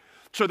God.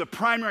 So the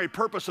primary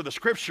purpose of the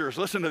scriptures,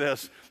 listen to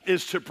this,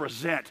 is to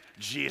present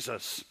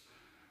Jesus.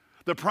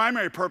 The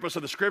primary purpose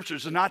of the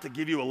scriptures is not to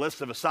give you a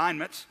list of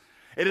assignments.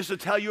 It is to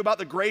tell you about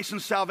the grace and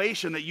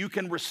salvation that you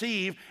can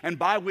receive and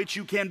by which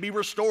you can be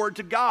restored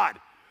to God.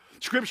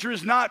 Scripture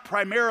is not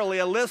primarily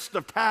a list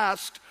of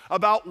tasks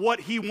about what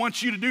he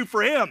wants you to do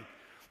for him.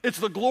 It's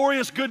the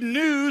glorious good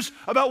news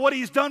about what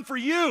he's done for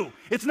you.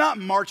 It's not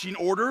marching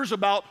orders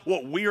about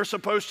what we are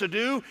supposed to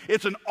do.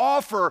 It's an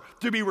offer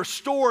to be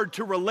restored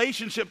to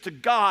relationship to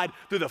God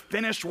through the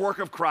finished work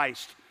of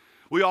Christ.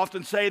 We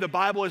often say the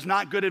Bible is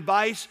not good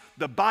advice.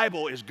 The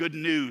Bible is good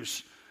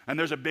news. And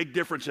there's a big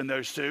difference in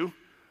those two.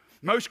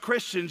 Most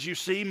Christians, you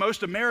see,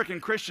 most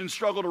American Christians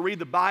struggle to read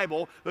the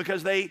Bible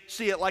because they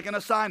see it like an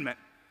assignment.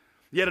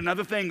 Yet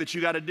another thing that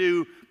you got to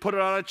do, put it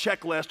on a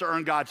checklist to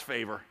earn God's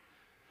favor.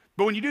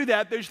 But when you do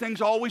that, those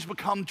things always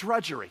become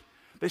drudgery.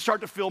 They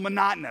start to feel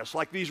monotonous,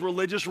 like these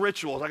religious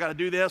rituals. I got to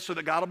do this so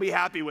that God will be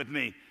happy with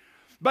me.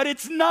 But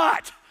it's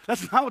not.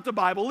 That's not what the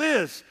Bible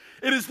is.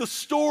 It is the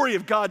story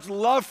of God's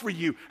love for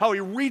you, how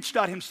he reached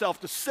out himself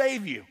to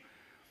save you.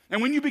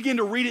 And when you begin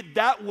to read it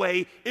that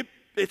way,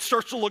 it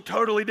starts to look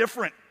totally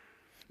different.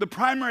 The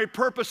primary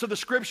purpose of the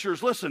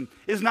scriptures, listen,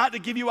 is not to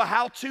give you a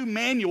how-to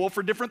manual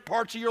for different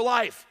parts of your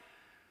life.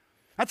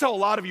 That's how a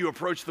lot of you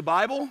approach the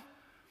Bible.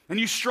 And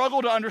you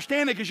struggle to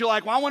understand it because you're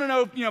like, well, I want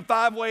to know,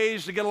 5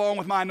 ways to get along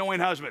with my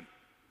annoying husband.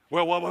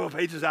 Well, what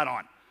page is that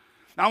on?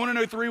 I want to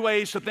know 3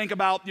 ways to think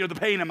about, the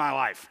pain in my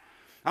life.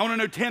 I want to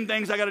know 10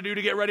 things I got to do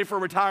to get ready for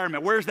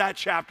retirement. Where's that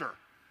chapter?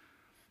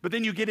 But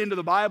then you get into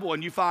the Bible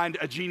and you find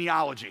a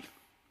genealogy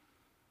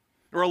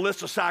or a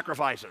list of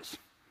sacrifices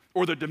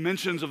or the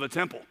dimensions of the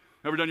temple.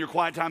 Ever done your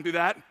quiet time through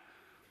that?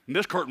 And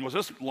this curtain was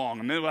this long,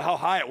 and then how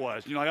high it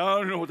was. You're like, oh, I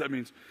don't know what that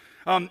means.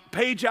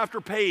 Page after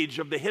page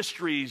of the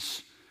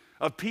histories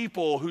of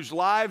people whose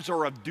lives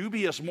are of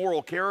dubious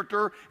moral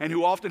character and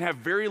who often have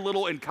very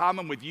little in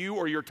common with you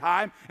or your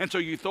time. And so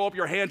you throw up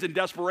your hands in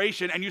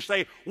desperation and you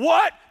say,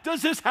 what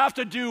does this have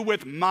to do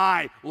with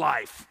my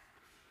life?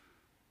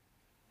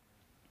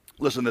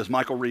 Listen to this,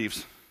 Michael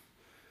Reeves.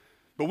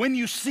 But when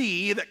you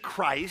see that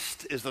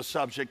Christ is the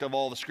subject of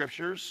all the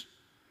scriptures,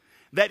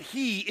 that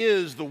he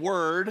is the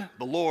Word,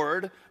 the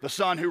Lord, the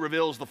Son who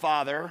reveals the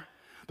Father,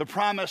 the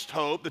promised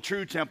hope, the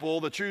true temple,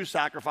 the true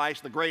sacrifice,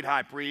 the great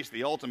high priest,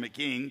 the ultimate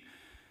king,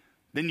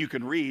 then you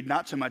can read,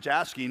 not so much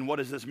asking, what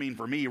does this mean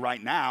for me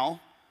right now,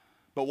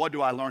 but what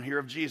do I learn here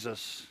of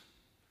Jesus?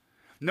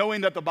 Knowing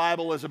that the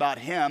Bible is about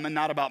him and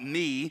not about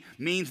me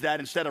means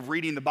that instead of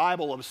reading the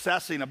Bible,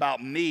 obsessing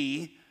about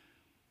me,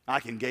 I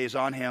can gaze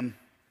on him.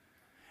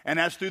 And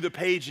as through the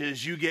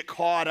pages you get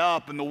caught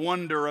up in the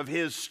wonder of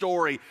his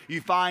story, you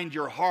find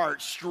your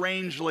heart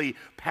strangely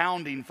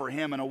pounding for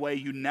him in a way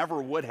you never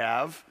would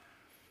have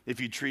if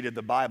you treated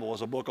the Bible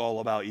as a book all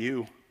about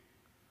you.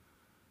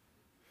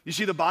 You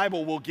see, the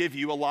Bible will give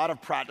you a lot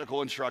of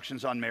practical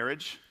instructions on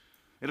marriage.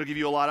 It'll give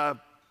you a lot of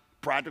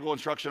practical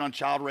instruction on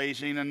child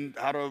raising and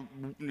how to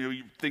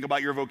think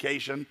about your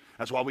vocation.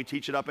 That's why we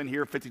teach it up in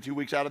here 52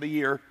 weeks out of the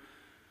year.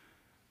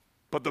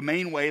 But the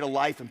main way to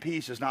life and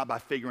peace is not by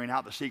figuring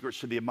out the secrets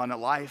to the abundant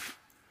life.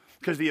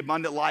 Because the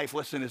abundant life,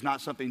 listen, is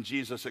not something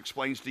Jesus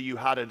explains to you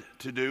how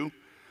to do.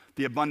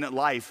 The abundant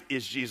life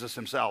is Jesus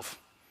himself.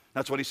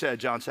 That's what he said,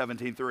 John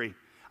 17:3.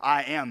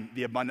 I am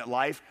the abundant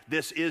life.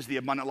 This is the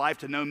abundant life,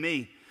 to know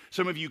me.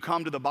 Some of you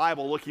come to the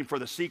Bible looking for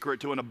the secret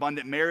to an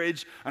abundant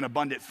marriage, an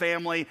abundant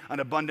family, an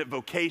abundant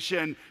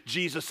vocation.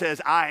 Jesus says,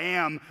 I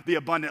am the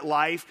abundant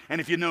life. And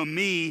if you know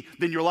me,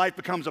 then your life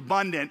becomes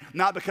abundant,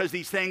 not because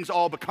these things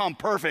all become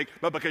perfect,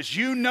 but because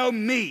you know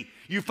me.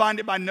 You find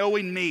it by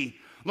knowing me.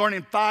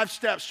 Learning 5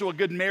 steps to a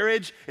good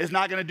marriage is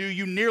not going to do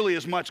you nearly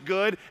as much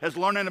good as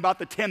learning about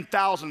the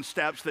 10,000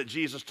 steps that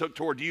Jesus took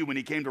toward you when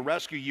he came to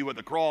rescue you at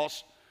the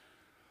cross.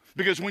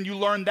 Because when you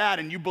learn that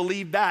and you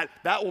believe that,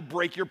 that will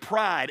break your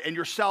pride and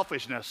your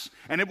selfishness,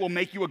 and it will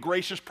make you a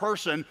gracious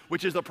person,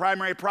 which is the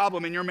primary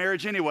problem in your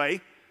marriage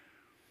anyway,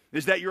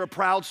 is that you're a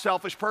proud,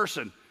 selfish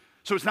person.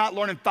 So it's not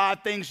learning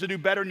 5 things to do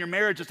better in your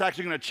marriage that's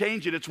actually going to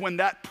change it. It's when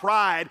that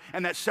pride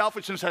and that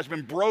selfishness has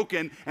been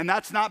broken, and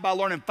that's not by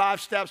learning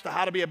 5 steps to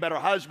how to be a better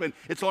husband.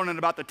 It's learning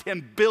about the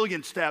 10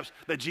 billion steps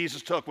that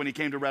Jesus took when he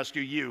came to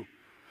rescue you.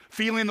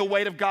 Feeling the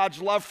weight of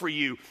God's love for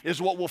you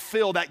is what will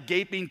fill that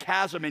gaping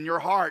chasm in your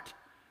heart.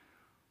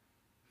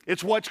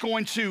 It's what's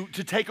going to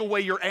take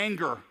away your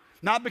anger.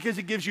 Not because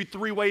it gives you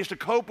 3 ways to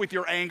cope with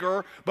your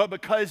anger, but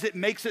because it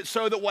makes it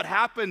so that what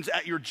happens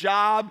at your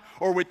job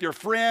or with your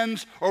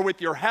friends or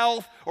with your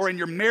health or in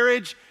your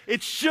marriage,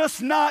 it's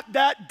just not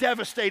that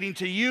devastating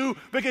to you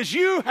because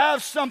you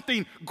have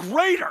something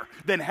greater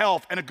than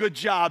health and a good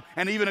job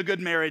and even a good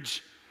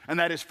marriage, and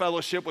that is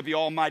fellowship with the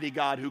Almighty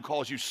God who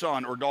calls you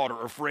son or daughter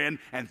or friend,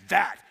 and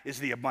that is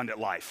the abundant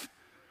life.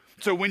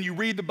 So when you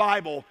read the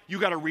Bible, you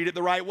got to read it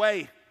the right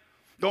way.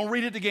 Don't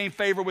read it to gain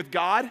favor with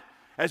God,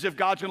 as if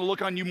God's going to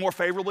look on you more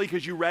favorably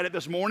because you read it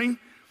this morning.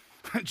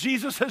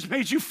 Jesus has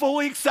made you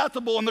fully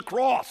acceptable on the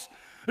cross.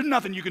 There's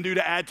nothing you can do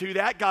to add to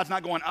that. God's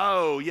not going,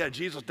 oh, yeah,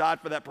 Jesus died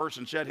for that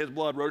person, shed his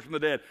blood, rose from the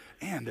dead,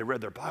 and they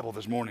read their Bible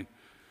this morning.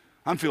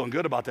 I'm feeling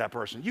good about that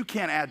person. You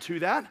can't add to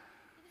that.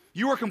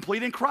 You are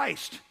complete in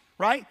Christ,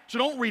 right? So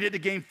don't read it to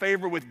gain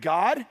favor with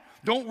God.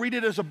 Don't read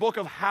it as a book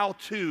of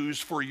how-tos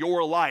for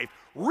your life.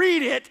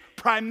 Read it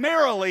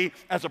primarily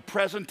as a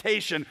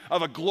presentation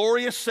of a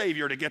glorious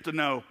Savior to get to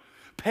know.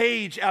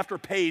 Page after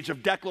page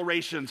of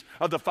declarations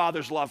of the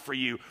Father's love for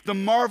you. The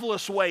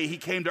marvelous way he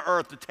came to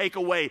earth to take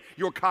away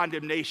your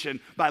condemnation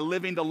by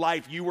living the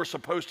life you were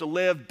supposed to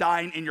live,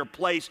 dying in your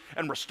place,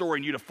 and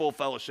restoring you to full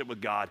fellowship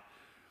with God.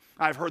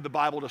 I've heard the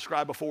Bible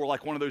described before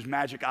like one of those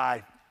magic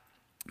eye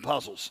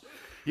puzzles.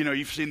 You know,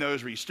 you've seen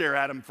those where you stare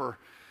at them for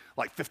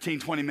like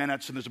 15, 20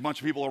 minutes, and there's a bunch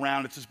of people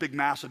around. It's this big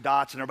mass of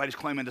dots, and everybody's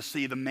claiming to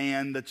see the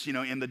man that's, you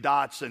know, in the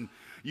dots, and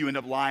you end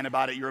up lying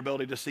about it, your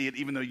ability to see it,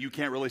 even though you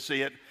can't really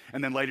see it.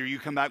 And then later you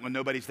come back when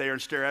nobody's there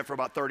and stare at it for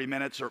about 30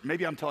 minutes, or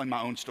maybe I'm telling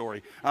my own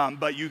story,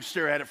 but you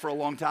stare at it for a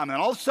long time.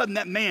 And all of a sudden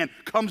that man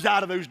comes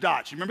out of those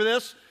dots. You remember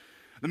this?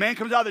 The man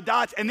comes out of the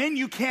dots, and then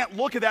you can't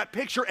look at that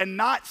picture and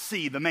not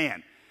see the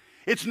man.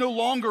 It's no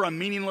longer a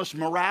meaningless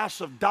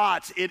morass of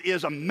dots. It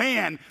is a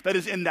man that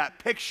is in that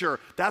picture.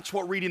 That's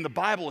what reading the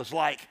Bible is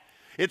like.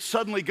 It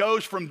suddenly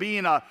goes from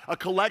being a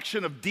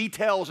collection of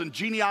details and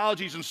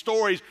genealogies and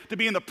stories to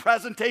being the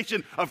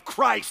presentation of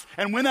Christ.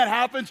 And when that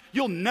happens,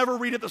 you'll never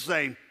read it the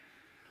same.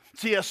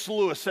 C.S.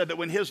 Lewis said that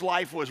when his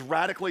life was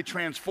radically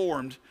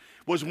transformed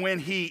was when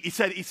he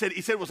said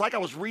it was like I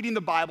was reading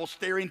the Bible,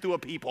 staring through a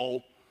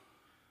peephole,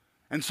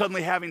 and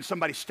suddenly having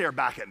somebody stare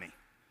back at me.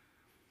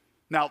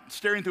 Now,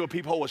 staring through a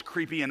peephole was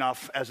creepy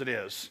enough as it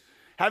is.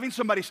 Having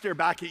somebody stare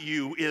back at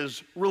you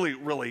is really,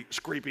 really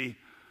creepy.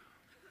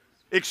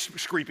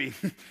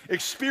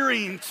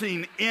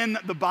 Experiencing in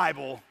the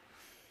Bible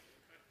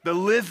the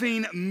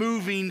living,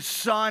 moving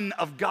Son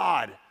of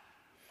God.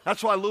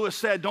 That's why Lewis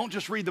said, don't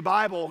just read the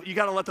Bible, you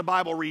got to let the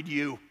Bible read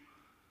you.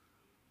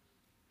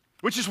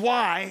 Which is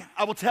why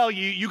I will tell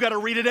you, you got to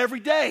read it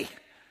every day.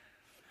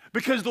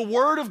 Because the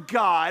Word of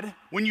God,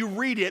 when you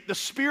read it, the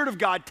Spirit of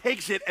God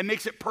takes it and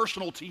makes it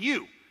personal to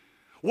you.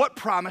 What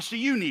promise do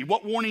you need?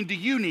 What warning do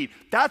you need?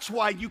 That's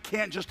why you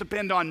can't just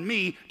depend on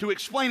me to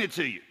explain it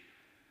to you.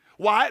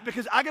 Why?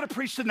 Because I got to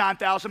preach to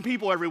 9,000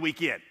 people every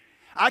weekend.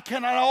 I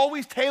cannot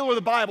always tailor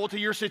the Bible to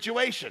your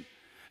situation.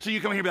 So you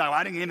come here and be like, well,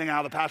 I didn't get anything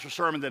out of the pastor's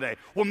sermon today.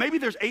 Well, maybe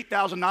there's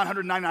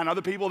 8,999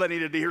 other people that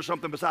needed to hear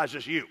something besides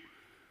just you.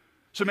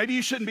 So maybe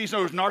you shouldn't be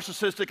so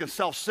narcissistic and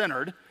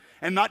self-centered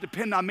and not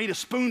depend on me to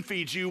spoon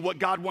feed you what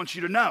God wants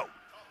you to know.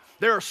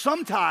 There are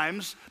some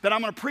times that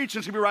I'm going to preach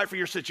and it's going to be right for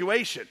your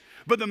situation.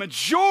 But the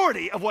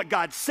majority of what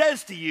God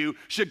says to you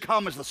should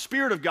come as the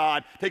Spirit of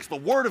God takes the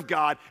Word of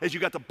God as you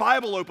got the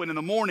Bible open in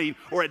the morning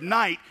or at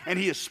night and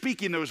He is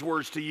speaking those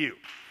words to you.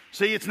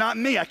 See, it's not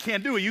me. I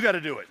can't do it. You got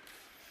to do it.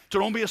 So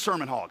don't be a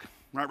sermon hog.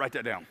 Right, write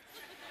that down.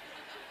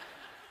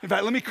 In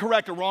fact, let me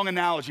correct a wrong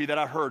analogy that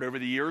I heard over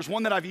the years,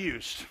 one that I've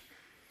used.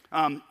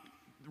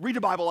 Read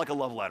the Bible like a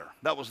love letter.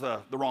 That was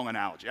the wrong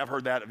analogy. I've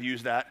heard that. I've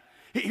used that.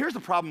 Here's the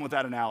problem with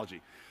that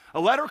analogy. A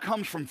letter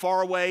comes from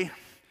far away.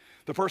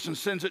 The person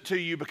sends it to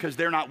you because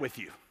they're not with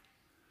you.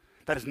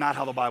 That is not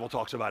how the Bible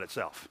talks about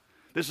itself.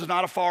 This is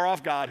not a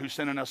far-off God who's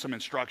sending us some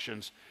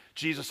instructions.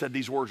 Jesus said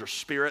these words are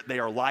spirit, they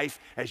are life.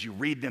 As you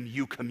read them,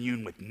 you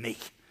commune with me.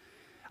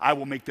 I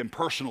will make them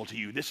personal to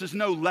you. This is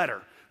no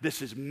letter.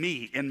 This is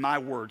me in my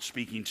word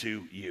speaking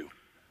to you.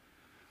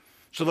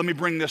 So let me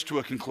bring this to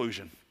a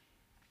conclusion.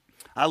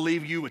 I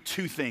leave you with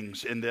 2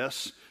 things in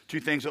this. 2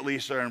 things at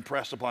least that are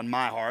impressed upon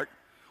my heart.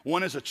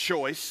 One is a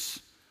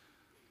choice.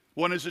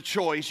 One is a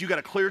choice. You got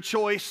a clear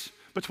choice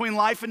between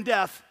life and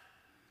death.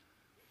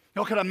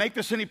 Could I make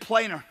this any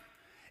plainer?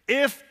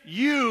 If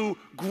you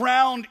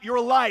ground your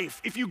life,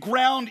 if you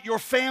ground your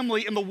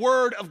family in the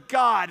Word of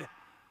God,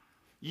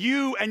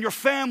 you and your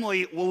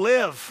family will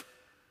live.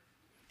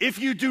 If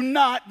you do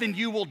not, then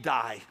you will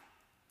die.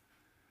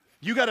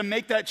 You got to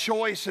make that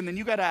choice, and then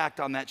you got to act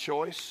on that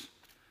choice.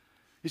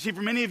 You see,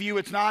 for many of you,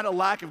 it's not a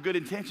lack of good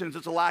intentions,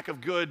 it's a lack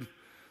of good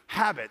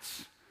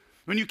habits.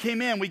 When you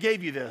came in, we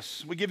gave you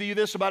this. We give you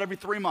this about every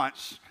 3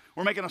 months.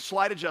 We're making a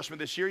slight adjustment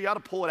this year. You ought to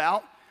pull it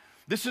out.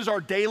 This is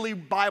our daily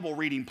Bible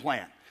reading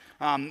plan.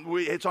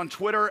 It's on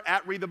Twitter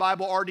at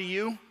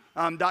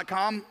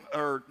readthebiblerdu.com,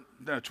 or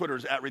no, Twitter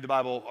is at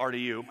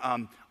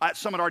readthebiblerdu. At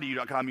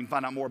summitrdu.com, you can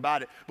find out more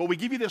about it. But we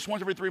give you this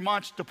once every 3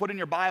 months to put in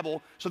your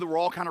Bible so that we're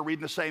all kind of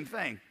reading the same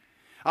thing.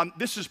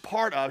 This is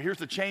part of, here's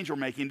the change we're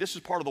making, this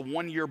is part of the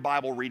one-year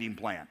Bible reading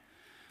plan.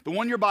 The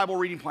one-year Bible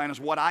reading plan is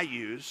what I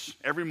use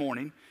every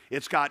morning.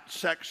 It's got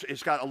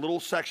a little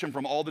section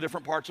from all the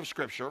different parts of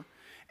Scripture,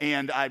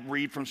 and I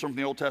read from some of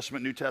the Old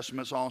Testament, New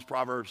Testament, Psalms,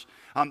 Proverbs.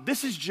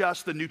 This is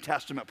just the New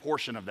Testament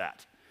portion of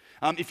that.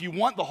 If you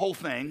want the whole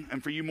thing,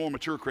 and for you more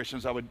mature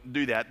Christians, I would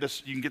do that.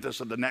 You can get this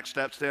at the Next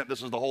Step stamp.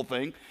 This is the whole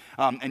thing,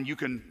 and you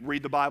can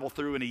read the Bible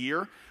through in a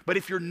year. But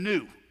if you're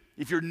new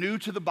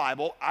to the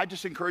Bible, I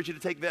just encourage you to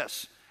take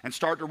this and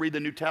start to read the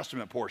New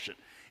Testament portion.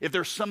 If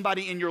there's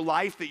somebody in your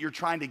life that you're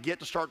trying to get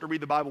to start to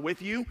read the Bible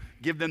with you,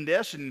 give them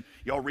this, and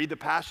y'all read the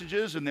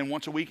passages, and then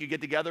once a week you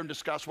get together and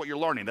discuss what you're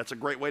learning. That's a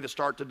great way to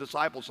start to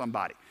disciple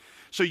somebody.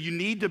 So you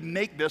need to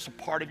make this a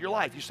part of your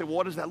life. You say, well,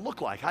 what does that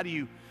look like? How do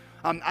you,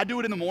 I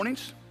do it in the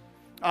mornings.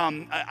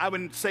 I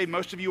would say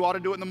most of you ought to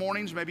do it in the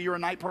mornings. Maybe you're a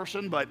night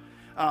person, but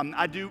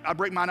I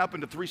break mine up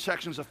into 3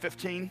 sections of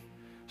 15.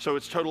 So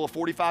it's a total of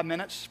 45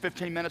 minutes,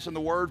 15 minutes in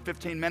the Word,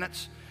 15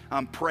 minutes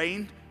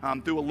praying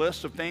through a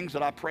list of things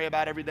that I pray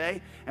about every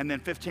day, and then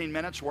 15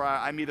 minutes where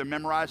I'm either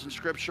memorizing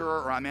Scripture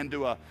or I'm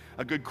into a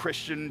good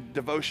Christian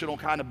devotional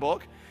kind of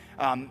book.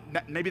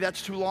 Maybe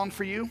that's too long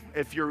for you.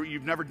 If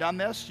you've never done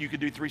this, you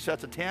could do 3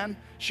 sets of 10.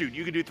 Shoot,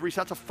 you could do 3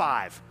 sets of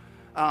 5.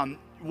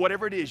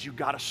 Whatever it is, you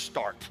got to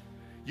start.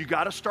 You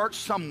got to start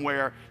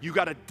somewhere. You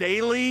got to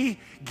daily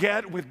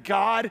get with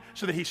God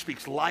so that He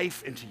speaks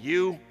life into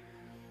you.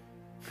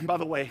 And by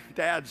the way,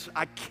 dads,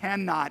 I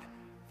cannot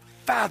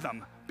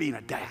fathom being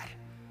a dad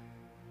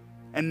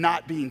and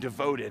not being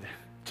devoted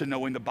to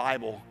knowing the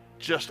Bible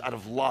just out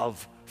of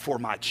love for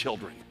my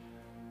children.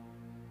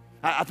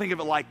 I think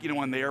of it like,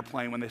 on the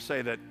airplane when they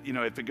say that,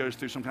 if it goes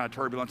through some kind of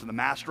turbulence and the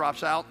mask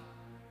drops out,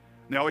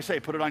 they always say,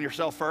 put it on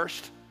yourself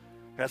first.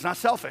 That's not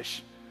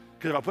selfish,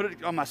 because if I put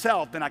it on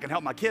myself, then I can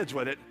help my kids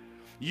with it.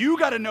 You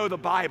got to know the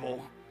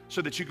Bible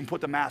so that you can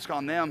put the mask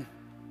on them.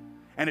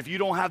 And if you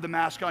don't have the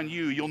mask on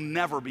you, you'll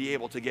never be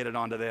able to get it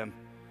onto them.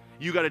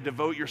 You got to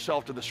devote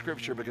yourself to the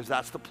Scripture because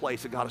that's the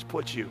place that God has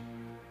put you.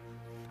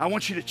 I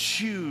want you to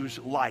choose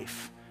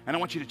life. And I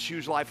want you to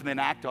choose life and then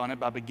act on it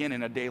by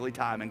beginning a daily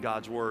time in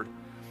God's Word.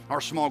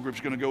 Our small group's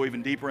going to go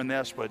even deeper in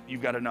this, but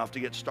you've got enough to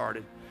get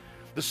started.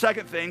 The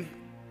second thing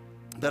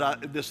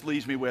that this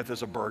leaves me with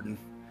is a burden.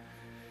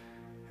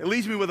 It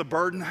leaves me with a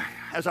burden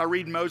as I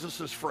read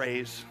Moses'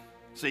 phrase.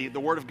 See, the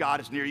Word of God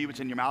is near you. It's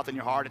in your mouth and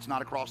your heart. It's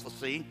not across the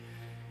sea.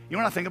 You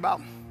know what I think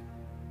about?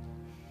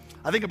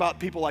 I think about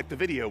people like the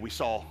video we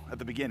saw at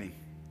the beginning.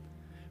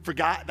 For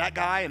that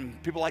guy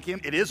and people like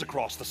him, it is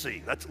across the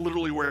sea. That's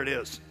literally where it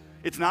is.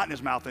 It's not in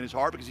his mouth and his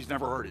heart because he's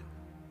never heard it.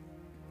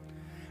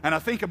 And I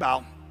think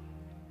about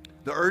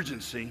the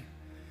urgency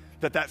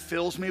that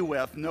fills me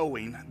with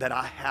knowing that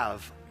I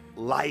have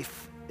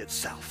life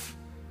itself.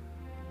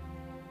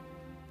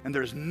 And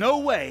there's no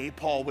way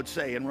Paul would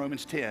say in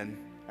Romans 10,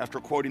 after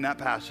quoting that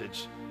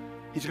passage,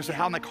 he's going to say,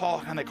 how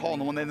can they call on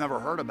the one they've never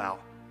heard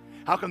about?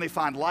 How can they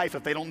find life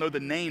if they don't know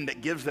the name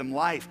that gives them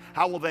life?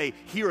 How will they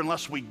hear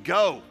unless we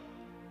go?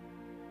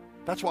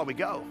 That's why we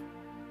go,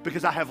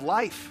 because I have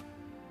life.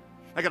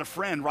 I got a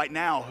friend right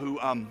now who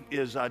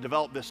is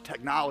developed this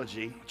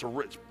technology. It's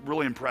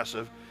really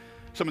impressive.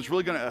 Someone's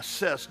really going to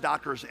assist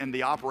doctors in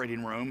the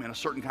operating room in a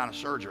certain kind of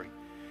surgery.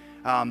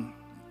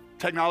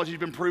 Technology's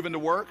been proven to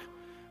work,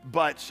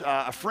 but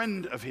a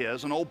friend of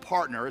his, an old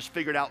partner, has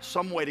figured out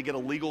some way to get a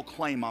legal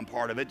claim on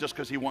part of it just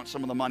because he wants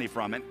some of the money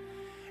from it.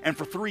 And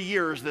for 3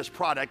 years, this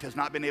product has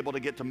not been able to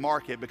get to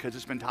market because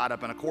it's been tied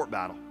up in a court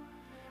battle,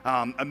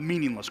 a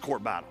meaningless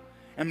court battle.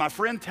 And my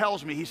friend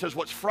tells me, he says,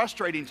 what's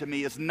frustrating to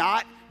me is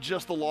not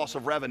just the loss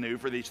of revenue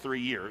for these 3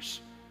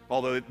 years,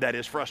 although that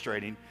is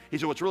frustrating. He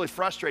said, what's really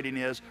frustrating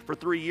is for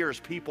 3 years,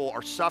 people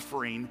are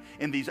suffering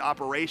in these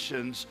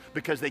operations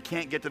because they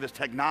can't get to this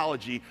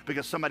technology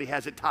because somebody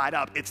has it tied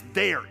up. It's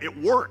there, it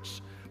works,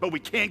 but we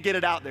can't get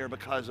it out there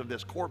because of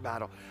this court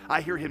battle.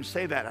 I hear him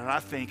say that, and I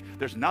think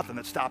there's nothing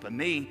that's stopping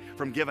me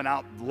from giving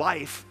out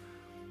life.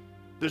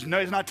 It's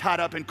not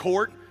tied up in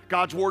court.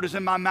 God's Word is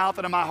in my mouth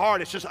and in my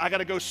heart. It's just I got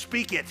to go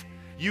speak it.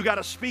 You got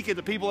to speak it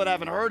to people that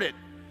haven't heard it.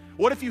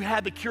 What if you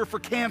had the cure for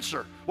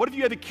cancer? What if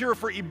you had the cure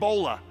for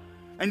Ebola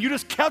and you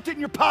just kept it in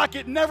your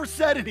pocket and never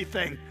said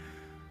anything?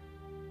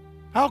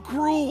 How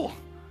cruel.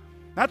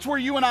 That's where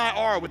you and I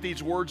are with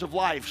these words of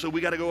life. So we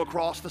got to go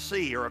across the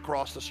sea or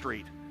across the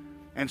street.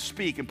 and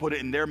speak and put it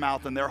in their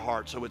mouth and their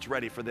heart so it's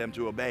ready for them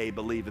to obey,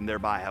 believe, and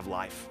thereby have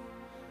life.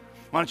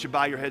 Why don't you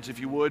bow your heads if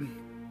you would?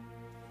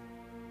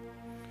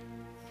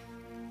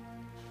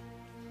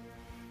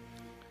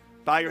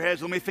 Bow your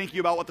heads. Let me think you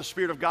about what the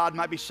Spirit of God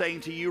might be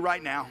saying to you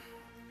right now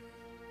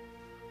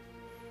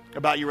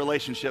about your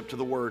relationship to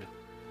the Word.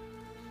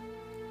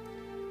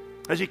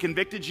 Has He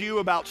convicted you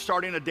about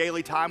starting a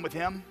daily time with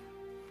Him?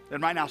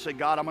 Then right now say,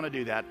 God, I'm going to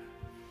do that.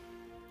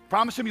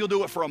 Promise Him you'll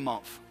do it for a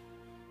month.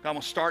 I'm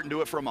going to start and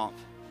do it for a month.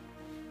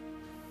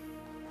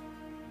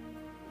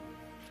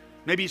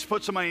 Maybe He's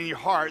put somebody in your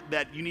heart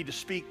that you need to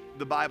speak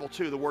the Bible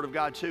to, the Word of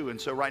God to,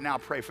 and so right now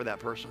pray for that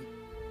person.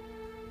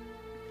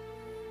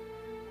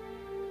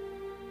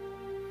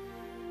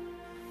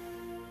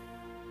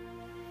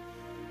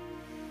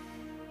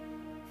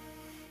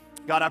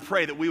 God, I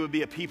pray that we would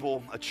be a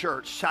people, a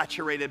church,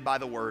 saturated by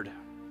the Word,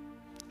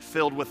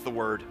 filled with the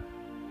Word.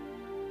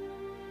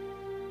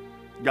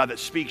 God, that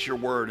speaks your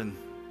Word and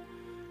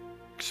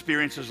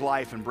experiences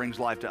life and brings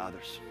life to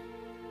others.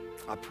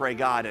 I pray,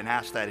 God, and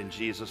ask that in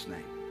Jesus'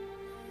 name.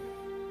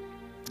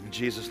 In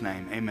Jesus'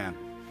 name, amen.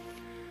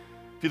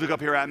 If you look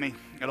up here at me,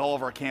 at all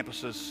of our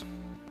campuses,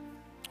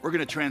 we're going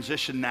to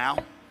transition now,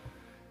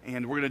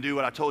 and we're going to do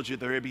what I told you at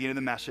the very beginning of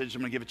the message.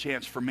 I'm going to give a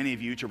chance for many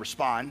of you to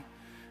respond,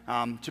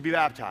 to be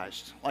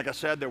baptized. Like I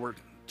said, there were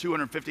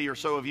 250 or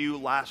so of you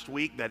last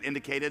week that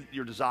indicated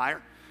your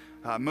desire.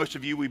 Most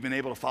of you we've been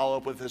able to follow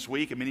up with this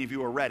week, and many of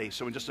you are ready.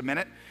 So in just a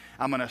minute,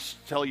 I'm going to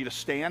tell you to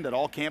stand at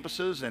all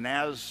campuses, and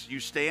as you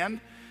stand,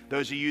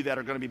 those of you that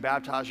are going to be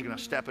baptized, you're going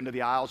to step into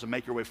the aisles and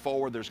make your way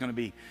forward. There's going to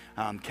be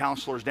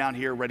counselors down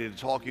here ready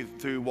to walk you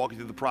through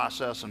the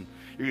process, and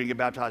you're going to get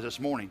baptized this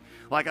morning.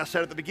 Like I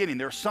said at the beginning,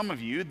 there are some of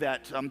you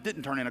that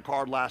didn't turn in a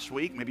card last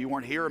week. Maybe you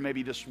weren't here, or maybe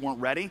you just weren't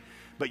ready,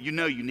 but you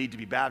know you need to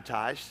be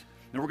baptized.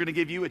 And we're going to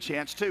give you a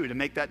chance, too, to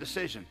make that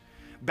decision.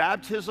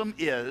 Baptism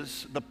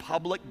is the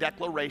public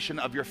declaration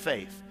of your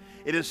faith.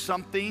 It is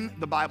something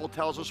the Bible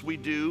tells us we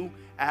do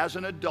as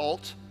an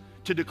adult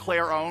to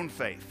declare our own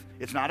faith.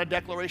 It's not a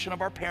declaration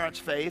of our parents'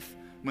 faith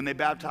when they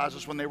baptized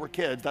us when they were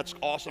kids. That's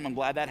awesome. I'm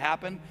glad that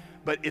happened.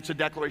 But it's a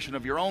declaration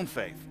of your own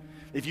faith.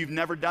 If you've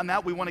never done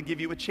that, we want to give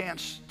you a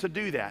chance to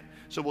do that.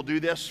 So we'll do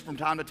this from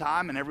time to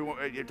time, and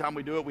every time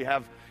we do it, we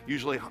have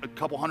usually a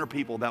couple hundred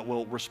people that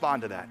will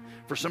respond to that.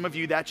 For some of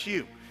you, that's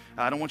you.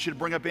 I don't want you to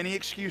bring up any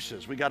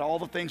excuses. We got all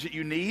the things that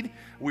you need.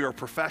 We are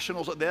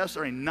professionals at this.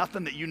 There ain't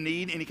nothing that you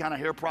need, any kind of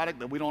hair product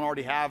that we don't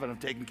already have and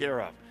have taken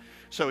care of.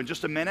 So in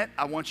just a minute,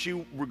 I want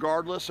you,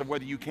 regardless of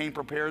whether you came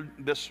prepared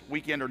this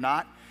weekend or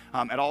not,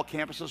 at all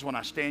campuses, when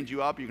I stand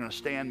you up, you're going to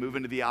stand, move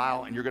into the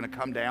aisle, and you're going to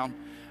come down.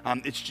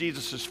 It's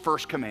Jesus'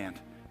 first command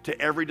to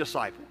every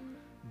disciple.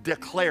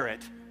 Declare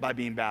it by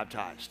being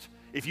baptized.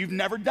 If you've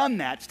never done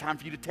that, it's time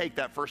for you to take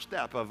that first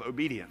step of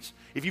obedience.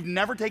 If you've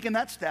never taken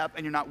that step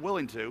and you're not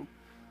willing to,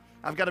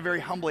 I've got to very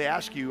humbly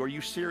ask you, are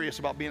you serious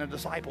about being a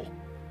disciple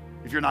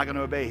if you're not going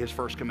to obey His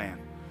first command?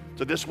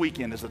 So this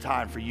weekend is the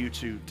time for you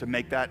to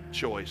make that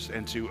choice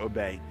and to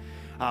obey.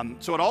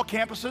 So at all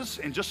campuses,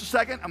 in just a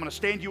second, I'm going to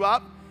stand you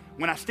up.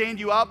 When I stand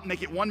you up,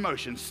 make it one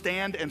motion,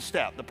 stand and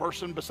step. The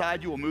person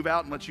beside you will move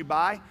out and let you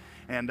by.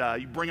 And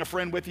you bring a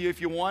friend with you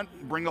if you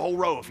want. Bring the whole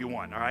row if you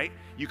want, all right?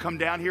 You come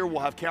down here. We'll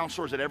have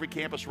counselors at every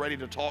campus ready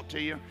to talk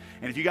to you.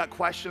 And if you got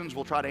questions,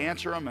 we'll try to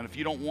answer them. And if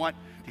you don't want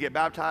to get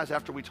baptized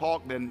after we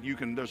talk, then you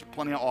can. There's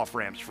plenty of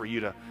off-ramps for you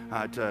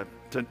to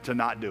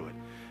not do it,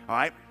 all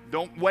right?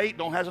 Don't wait.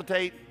 Don't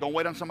hesitate. Don't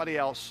wait on somebody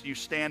else. You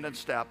stand and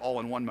step all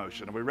in one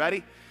motion. Are we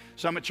ready?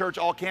 Summit Church,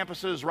 all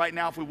campuses, right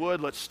now, if we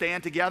would, let's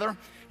stand together.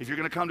 If you're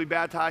going to come to be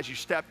baptized, you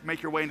step,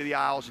 make your way into the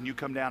aisles, and you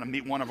come down and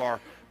meet one of our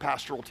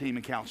pastoral team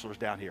and counselors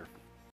down here.